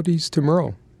qualities to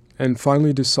Merle, and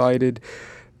finally decided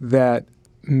that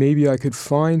maybe I could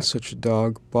find such a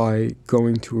dog by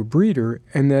going to a breeder,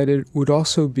 and that it would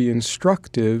also be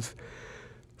instructive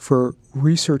for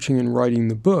researching and writing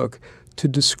the book to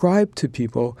describe to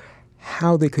people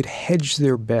how they could hedge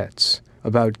their bets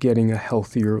about getting a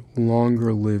healthier,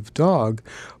 longer-lived dog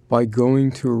by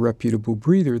going to a reputable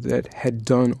breeder that had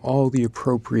done all the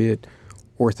appropriate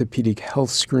orthopedic health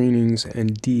screenings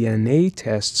and DNA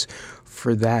tests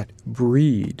for that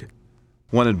breed.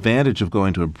 One advantage of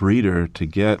going to a breeder to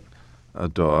get a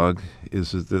dog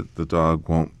is that the dog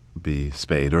won't be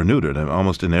spayed or neutered. And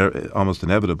almost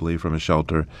inevitably from a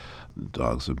shelter,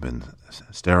 dogs have been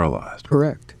sterilized.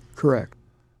 Correct.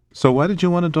 So why did you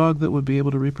want a dog that would be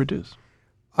able to reproduce?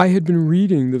 I had been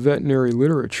reading the veterinary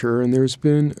literature, and there's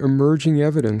been emerging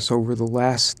evidence over the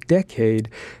last decade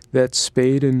that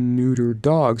spayed and neutered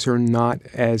dogs are not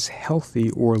as healthy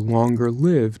or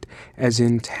longer-lived as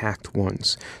intact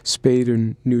ones. Spayed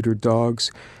and neutered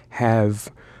dogs have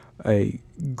a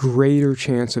greater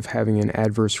chance of having an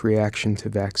adverse reaction to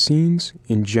vaccines.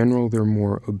 In general, they're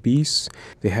more obese.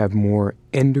 They have more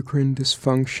endocrine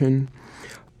dysfunction.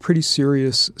 Pretty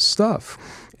serious stuff.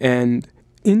 And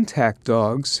intact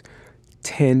dogs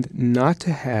tend not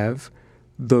to have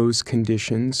those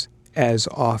conditions as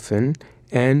often,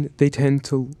 and they tend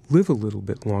to live a little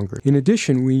bit longer. In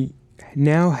addition, we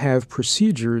now have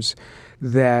procedures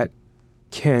that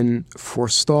can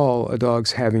forestall a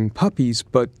dog's having puppies,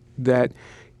 but that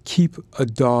keep a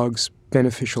dog's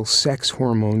beneficial sex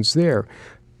hormones there.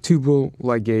 Tubal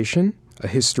ligation, a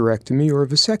hysterectomy, or a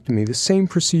vasectomy, the same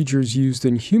procedures used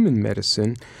in human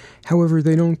medicine. However,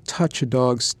 they don't touch a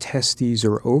dog's testes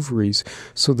or ovaries,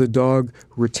 so the dog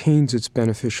retains its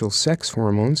beneficial sex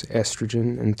hormones,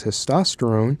 estrogen and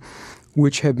testosterone,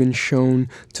 which have been shown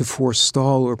to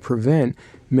forestall or prevent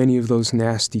many of those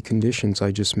nasty conditions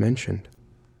I just mentioned.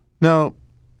 Now,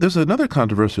 there's another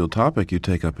controversial topic you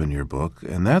take up in your book,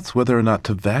 and that's whether or not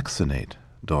to vaccinate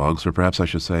dogs, or perhaps I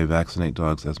should say vaccinate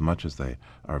dogs as much as they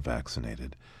are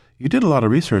vaccinated. You did a lot of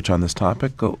research on this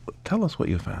topic. Tell us what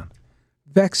you found.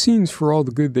 Vaccines, for all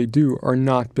the good they do, are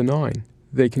not benign.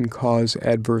 They can cause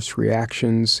adverse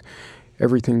reactions,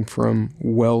 everything from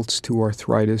welts to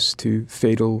arthritis to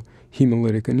fatal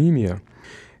hemolytic anemia.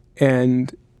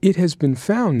 And it has been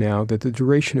found now that the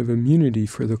duration of immunity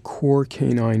for the core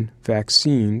canine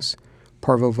vaccines,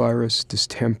 parvovirus,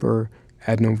 distemper,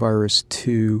 adenovirus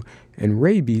 2, and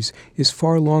rabies, is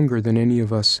far longer than any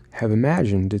of us have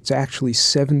imagined. It's actually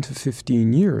 7 to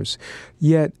 15 years.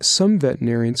 Yet some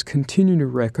veterinarians continue to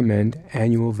recommend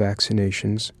annual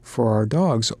vaccinations for our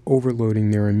dogs,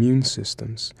 overloading their immune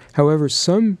systems. However,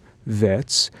 some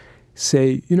vets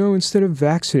say, instead of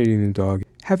vaccinating the dog,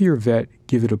 have your vet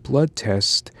give it a blood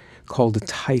test called a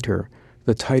titer.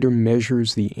 The titer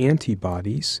measures the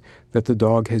antibodies that the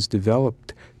dog has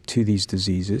developed to these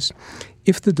diseases.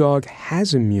 If the dog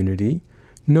has immunity,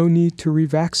 no need to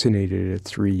revaccinate it at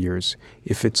 3 years.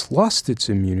 If it's lost its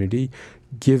immunity,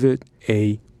 give it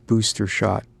a booster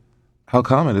shot. How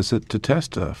common is it to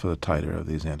test for the titer of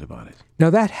these antibodies? Now,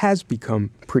 that has become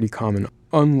pretty common.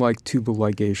 Unlike tubal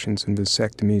ligations and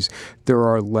vasectomies, there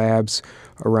are labs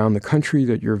around the country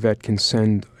that your vet can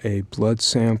send a blood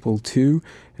sample to,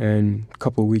 and a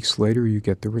couple of weeks later you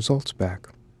get the results back.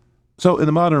 So in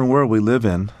the modern world we live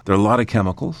in, there are a lot of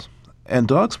chemicals, and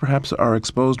dogs perhaps are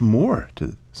exposed more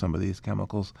to some of these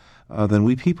chemicals than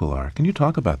we people are. Can you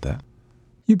talk about that?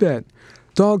 You bet.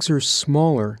 Dogs are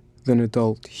smaller than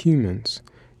adult humans,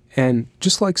 and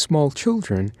just like small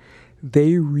children,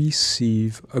 they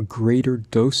receive a greater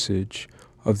dosage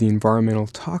of the environmental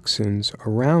toxins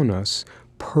around us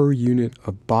per unit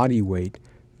of body weight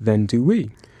than do we.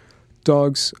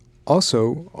 Dogs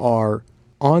also are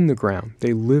on the ground.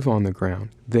 They live on the ground.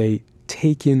 They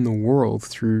take in the world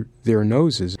through their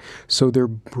noses, so they're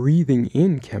breathing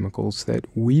in chemicals that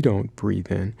we don't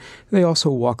breathe in. They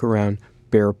also walk around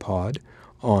bare-pawed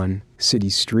on city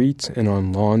streets and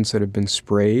on lawns that have been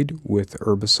sprayed with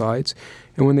herbicides.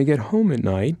 And when they get home at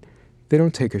night, they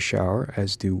don't take a shower,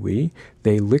 as do we.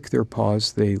 They lick their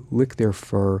paws, they lick their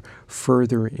fur,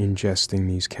 further ingesting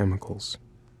these chemicals.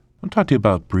 I'll talk to you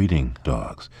about breeding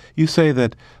dogs. You say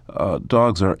that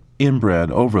dogs are inbred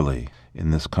overly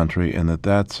in this country, and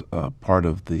that's part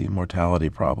of the mortality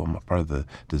problem, part of the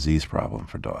disease problem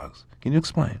for dogs. Can you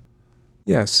explain?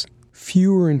 Yes.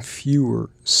 Fewer and fewer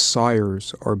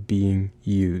sires are being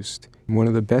used. One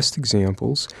of the best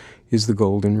examples is the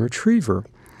golden retriever.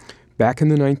 Back in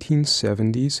the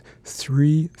 1970s,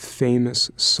 3 famous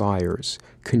sires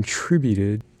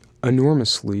contributed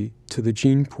enormously to the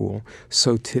gene pool.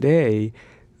 So today,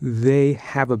 they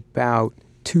have about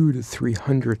 200,000 to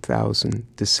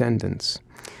 300,000 descendants.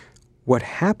 What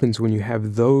happens when you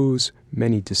have those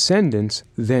many descendants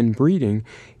then breeding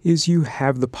is you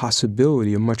have the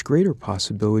possibility, a much greater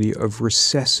possibility, of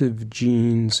recessive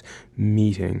genes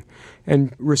meeting.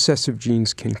 And recessive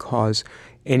genes can cause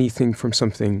anything from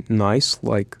something nice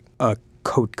like a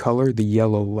coat color, the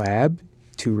yellow lab,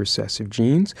 to recessive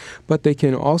genes, but they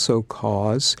can also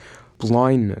cause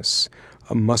blindness,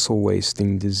 a muscle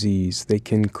wasting disease. They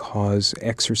can cause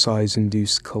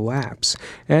exercise-induced collapse,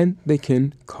 and they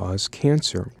can cause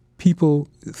cancer. People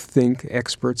think,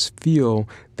 experts feel,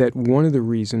 that one of the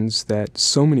reasons that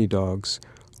so many dogs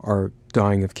are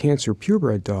dying of cancer,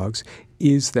 purebred dogs,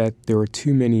 is that there are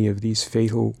too many of these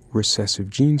fatal recessive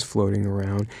genes floating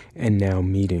around and now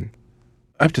meeting.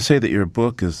 I have to say that your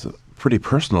book is a pretty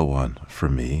personal one for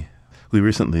me. We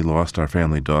recently lost our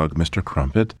family dog, Mr.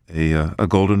 Crumpet, a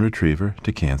golden retriever,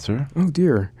 to cancer. Oh,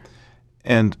 dear.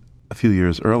 And a few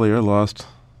years earlier lost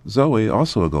Zoe,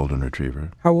 also a golden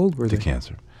retriever. How old were they? To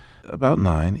cancer. About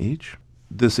 9 each.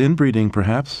 This inbreeding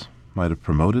perhaps might have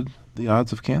promoted the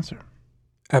odds of cancer.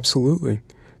 Absolutely.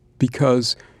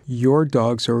 Because your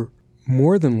dogs are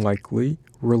more than likely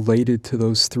related to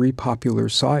those 3 popular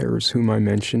sires whom I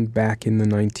mentioned back in the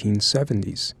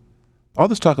 1970s. All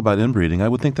this talk about inbreeding, I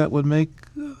would think that would make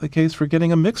the case for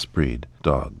getting a mixed breed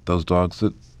dog, those dogs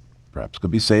that perhaps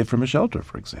could be saved from a shelter,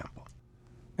 for example.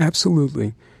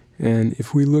 Absolutely. And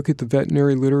if we look at the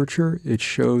veterinary literature, it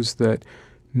shows that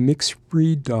mixed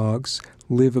breed dogs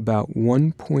live about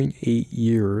 1.8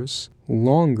 years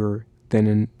longer than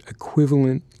an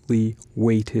equivalently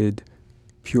weighted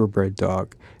purebred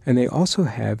dog. And they also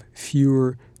have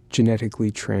fewer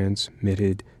genetically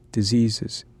transmitted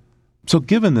diseases. So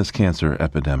given this cancer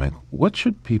epidemic, what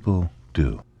should people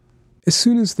do? As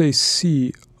soon as they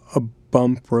see a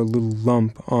bump or a little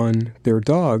lump on their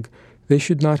dog, they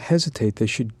should not hesitate. They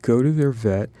should go to their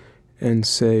vet and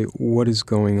say, what is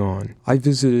going on? I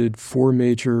visited 4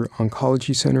 major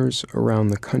oncology centers around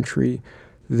the country.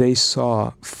 They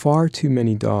saw far too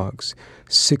many dogs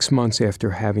 6 months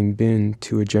after having been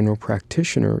to a general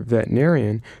practitioner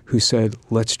veterinarian who said,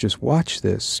 let's just watch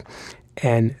this.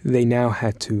 And they now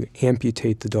had to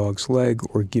amputate the dog's leg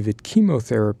or give it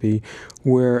chemotherapy,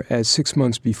 whereas 6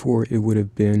 months before it would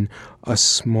have been a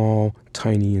small,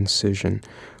 tiny incision.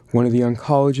 One of the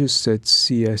oncologists at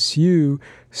CSU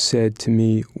said to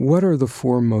me, what are the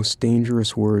 4 most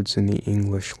dangerous words in the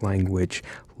English language?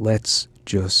 Let's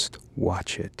just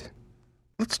watch it.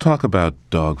 Let's talk about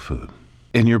dog food.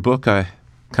 In your book, I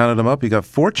counted them up. You got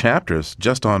 4 chapters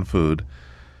just on food.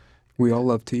 We all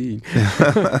love to eat.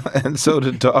 And so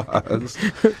do dogs.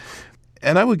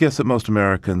 And I would guess that most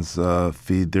Americans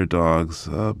feed their dogs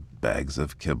bags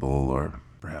of kibble or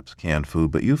perhaps canned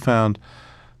food, but you found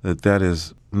that that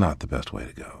is not the best way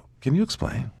to go. Can you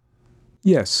explain?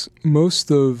 Yes.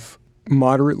 Most of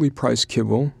moderately priced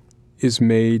kibble is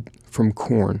made from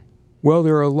corn. Well,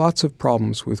 there are lots of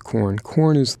problems with corn.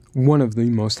 Corn is one of the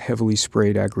most heavily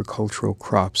sprayed agricultural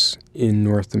crops in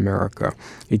North America.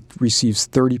 It receives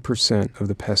 30% of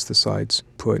the pesticides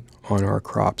put on our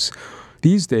crops.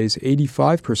 These days,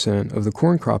 85% of the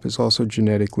corn crop is also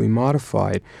genetically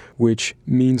modified, which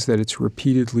means that it's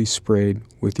repeatedly sprayed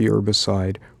with the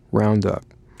herbicide Roundup.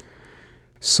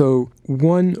 So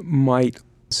one might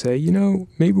say,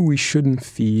 maybe we shouldn't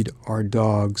feed our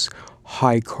dogs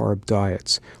high-carb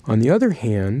diets. On the other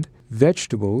hand,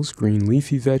 vegetables, green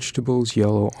leafy vegetables,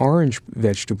 yellow-orange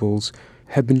vegetables,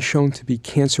 have been shown to be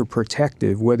cancer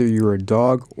protective, whether you're a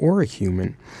dog or a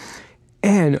human.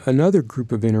 And another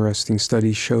group of interesting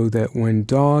studies show that when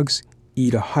dogs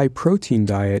eat a high-protein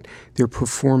diet, their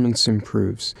performance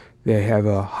improves. They have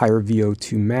a higher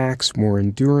VO2 max, more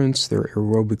endurance, they're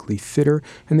aerobically fitter,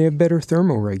 and they have better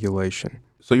thermoregulation.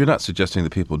 So you're not suggesting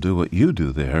that people do what you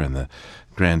do there in the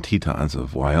Grand Tetons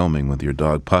of Wyoming with your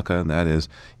dog Pukka, and that is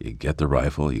you get the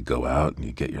rifle, you go out, and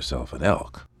you get yourself an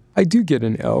elk. I do get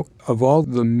an elk. Of all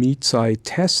the meats I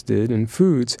tested and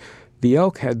foods, the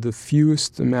elk had the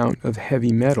fewest amount of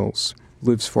heavy metals,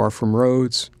 lives far from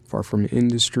roads, far from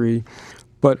industry.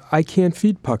 But I can't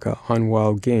feed Pukka on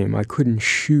wild game. I couldn't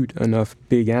shoot enough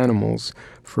big animals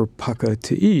for Pukka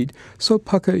to eat, so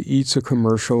Pukka eats a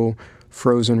commercial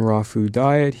frozen raw food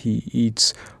diet. He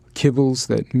eats kibbles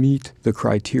that meet the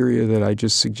criteria that I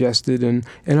just suggested, and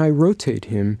I rotate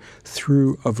him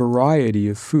through a variety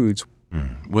of foods.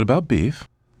 What about beef?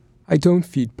 I don't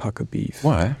feed Pukka beef.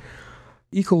 Why?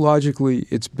 Ecologically,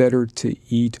 it's better to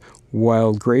eat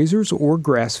wild grazers or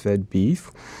grass-fed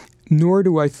beef, nor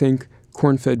do I think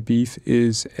corn-fed beef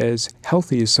is as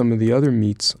healthy as some of the other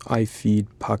meats I feed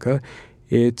Pukka.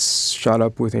 It's shot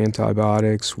up with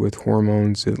antibiotics, with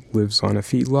hormones. It lives on a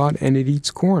feedlot, and it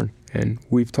eats corn. And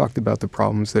we've talked about the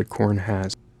problems that corn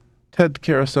has. Ted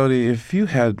Carasoti, if you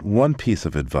had one piece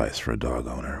of advice for a dog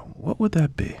owner, what would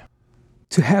that be?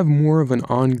 To have more of an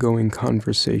ongoing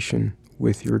conversation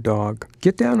with your dog.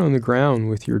 Get down on the ground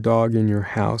with your dog in your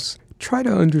house. Try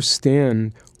to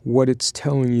understand what it's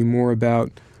telling you more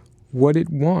about what it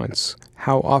wants,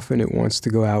 how often it wants to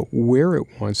go out, where it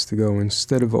wants to go,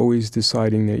 instead of always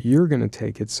deciding that you're going to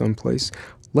take it someplace.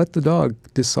 Let the dog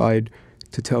decide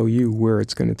to tell you where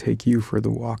it's going to take you for the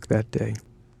walk that day.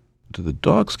 Do the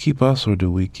dogs keep us or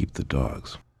do we keep the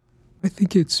dogs? I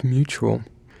think it's mutual.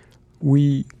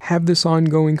 We have this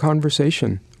ongoing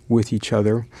conversation with each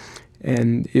other,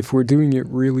 and if we're doing it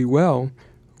really well,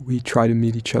 we try to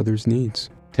meet each other's needs.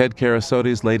 Ted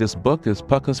Carasoti's latest book is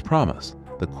Pukka's Promise,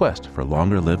 The Quest for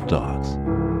Longer-Lived Dogs.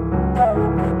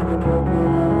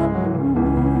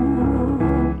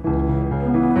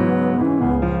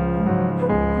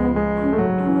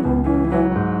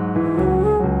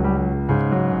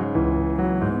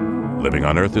 Living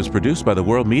on Earth is produced by the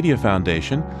World Media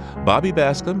Foundation. Bobby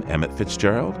Bascom, Emmett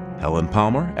Fitzgerald, Helen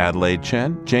Palmer, Adelaide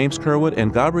Chen, James Kerwood,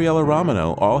 and Gabriella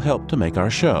Romano all helped to make our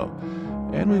show.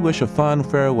 And we wish a fond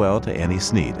farewell to Annie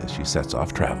Sneed as she sets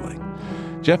off traveling.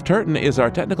 Jeff Turton is our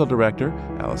technical director.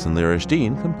 Allison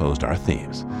Lirish-Dean composed our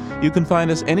themes. You can find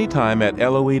us anytime at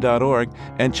LOE.org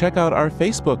and check out our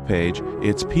Facebook page.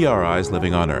 It's PRI's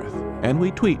Living on Earth. And we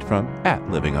tweet from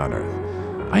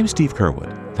 @LivingOnEarth. I'm Steve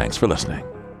Kerwood. Thanks for listening.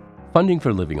 Funding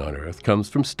for Living on Earth comes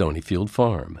from Stonyfield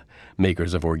Farm,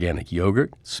 makers of organic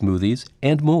yogurt, smoothies,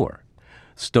 and more.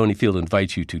 Stonyfield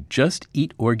invites you to just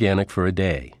eat organic for a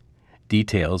day.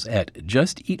 Details at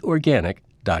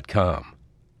justeatorganic.com.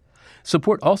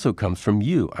 Support also comes from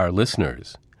you, our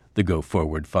listeners, the Go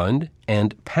Forward Fund,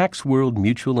 and Pax World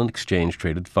Mutual and Exchange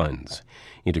Traded Funds,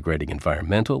 integrating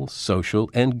environmental, social,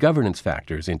 and governance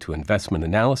factors into investment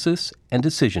analysis and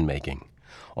decision-making.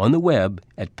 On the web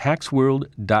at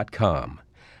paxworld.com.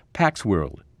 Pax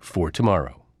World for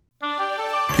tomorrow.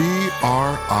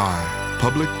 PRI,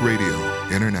 Public Radio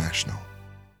International.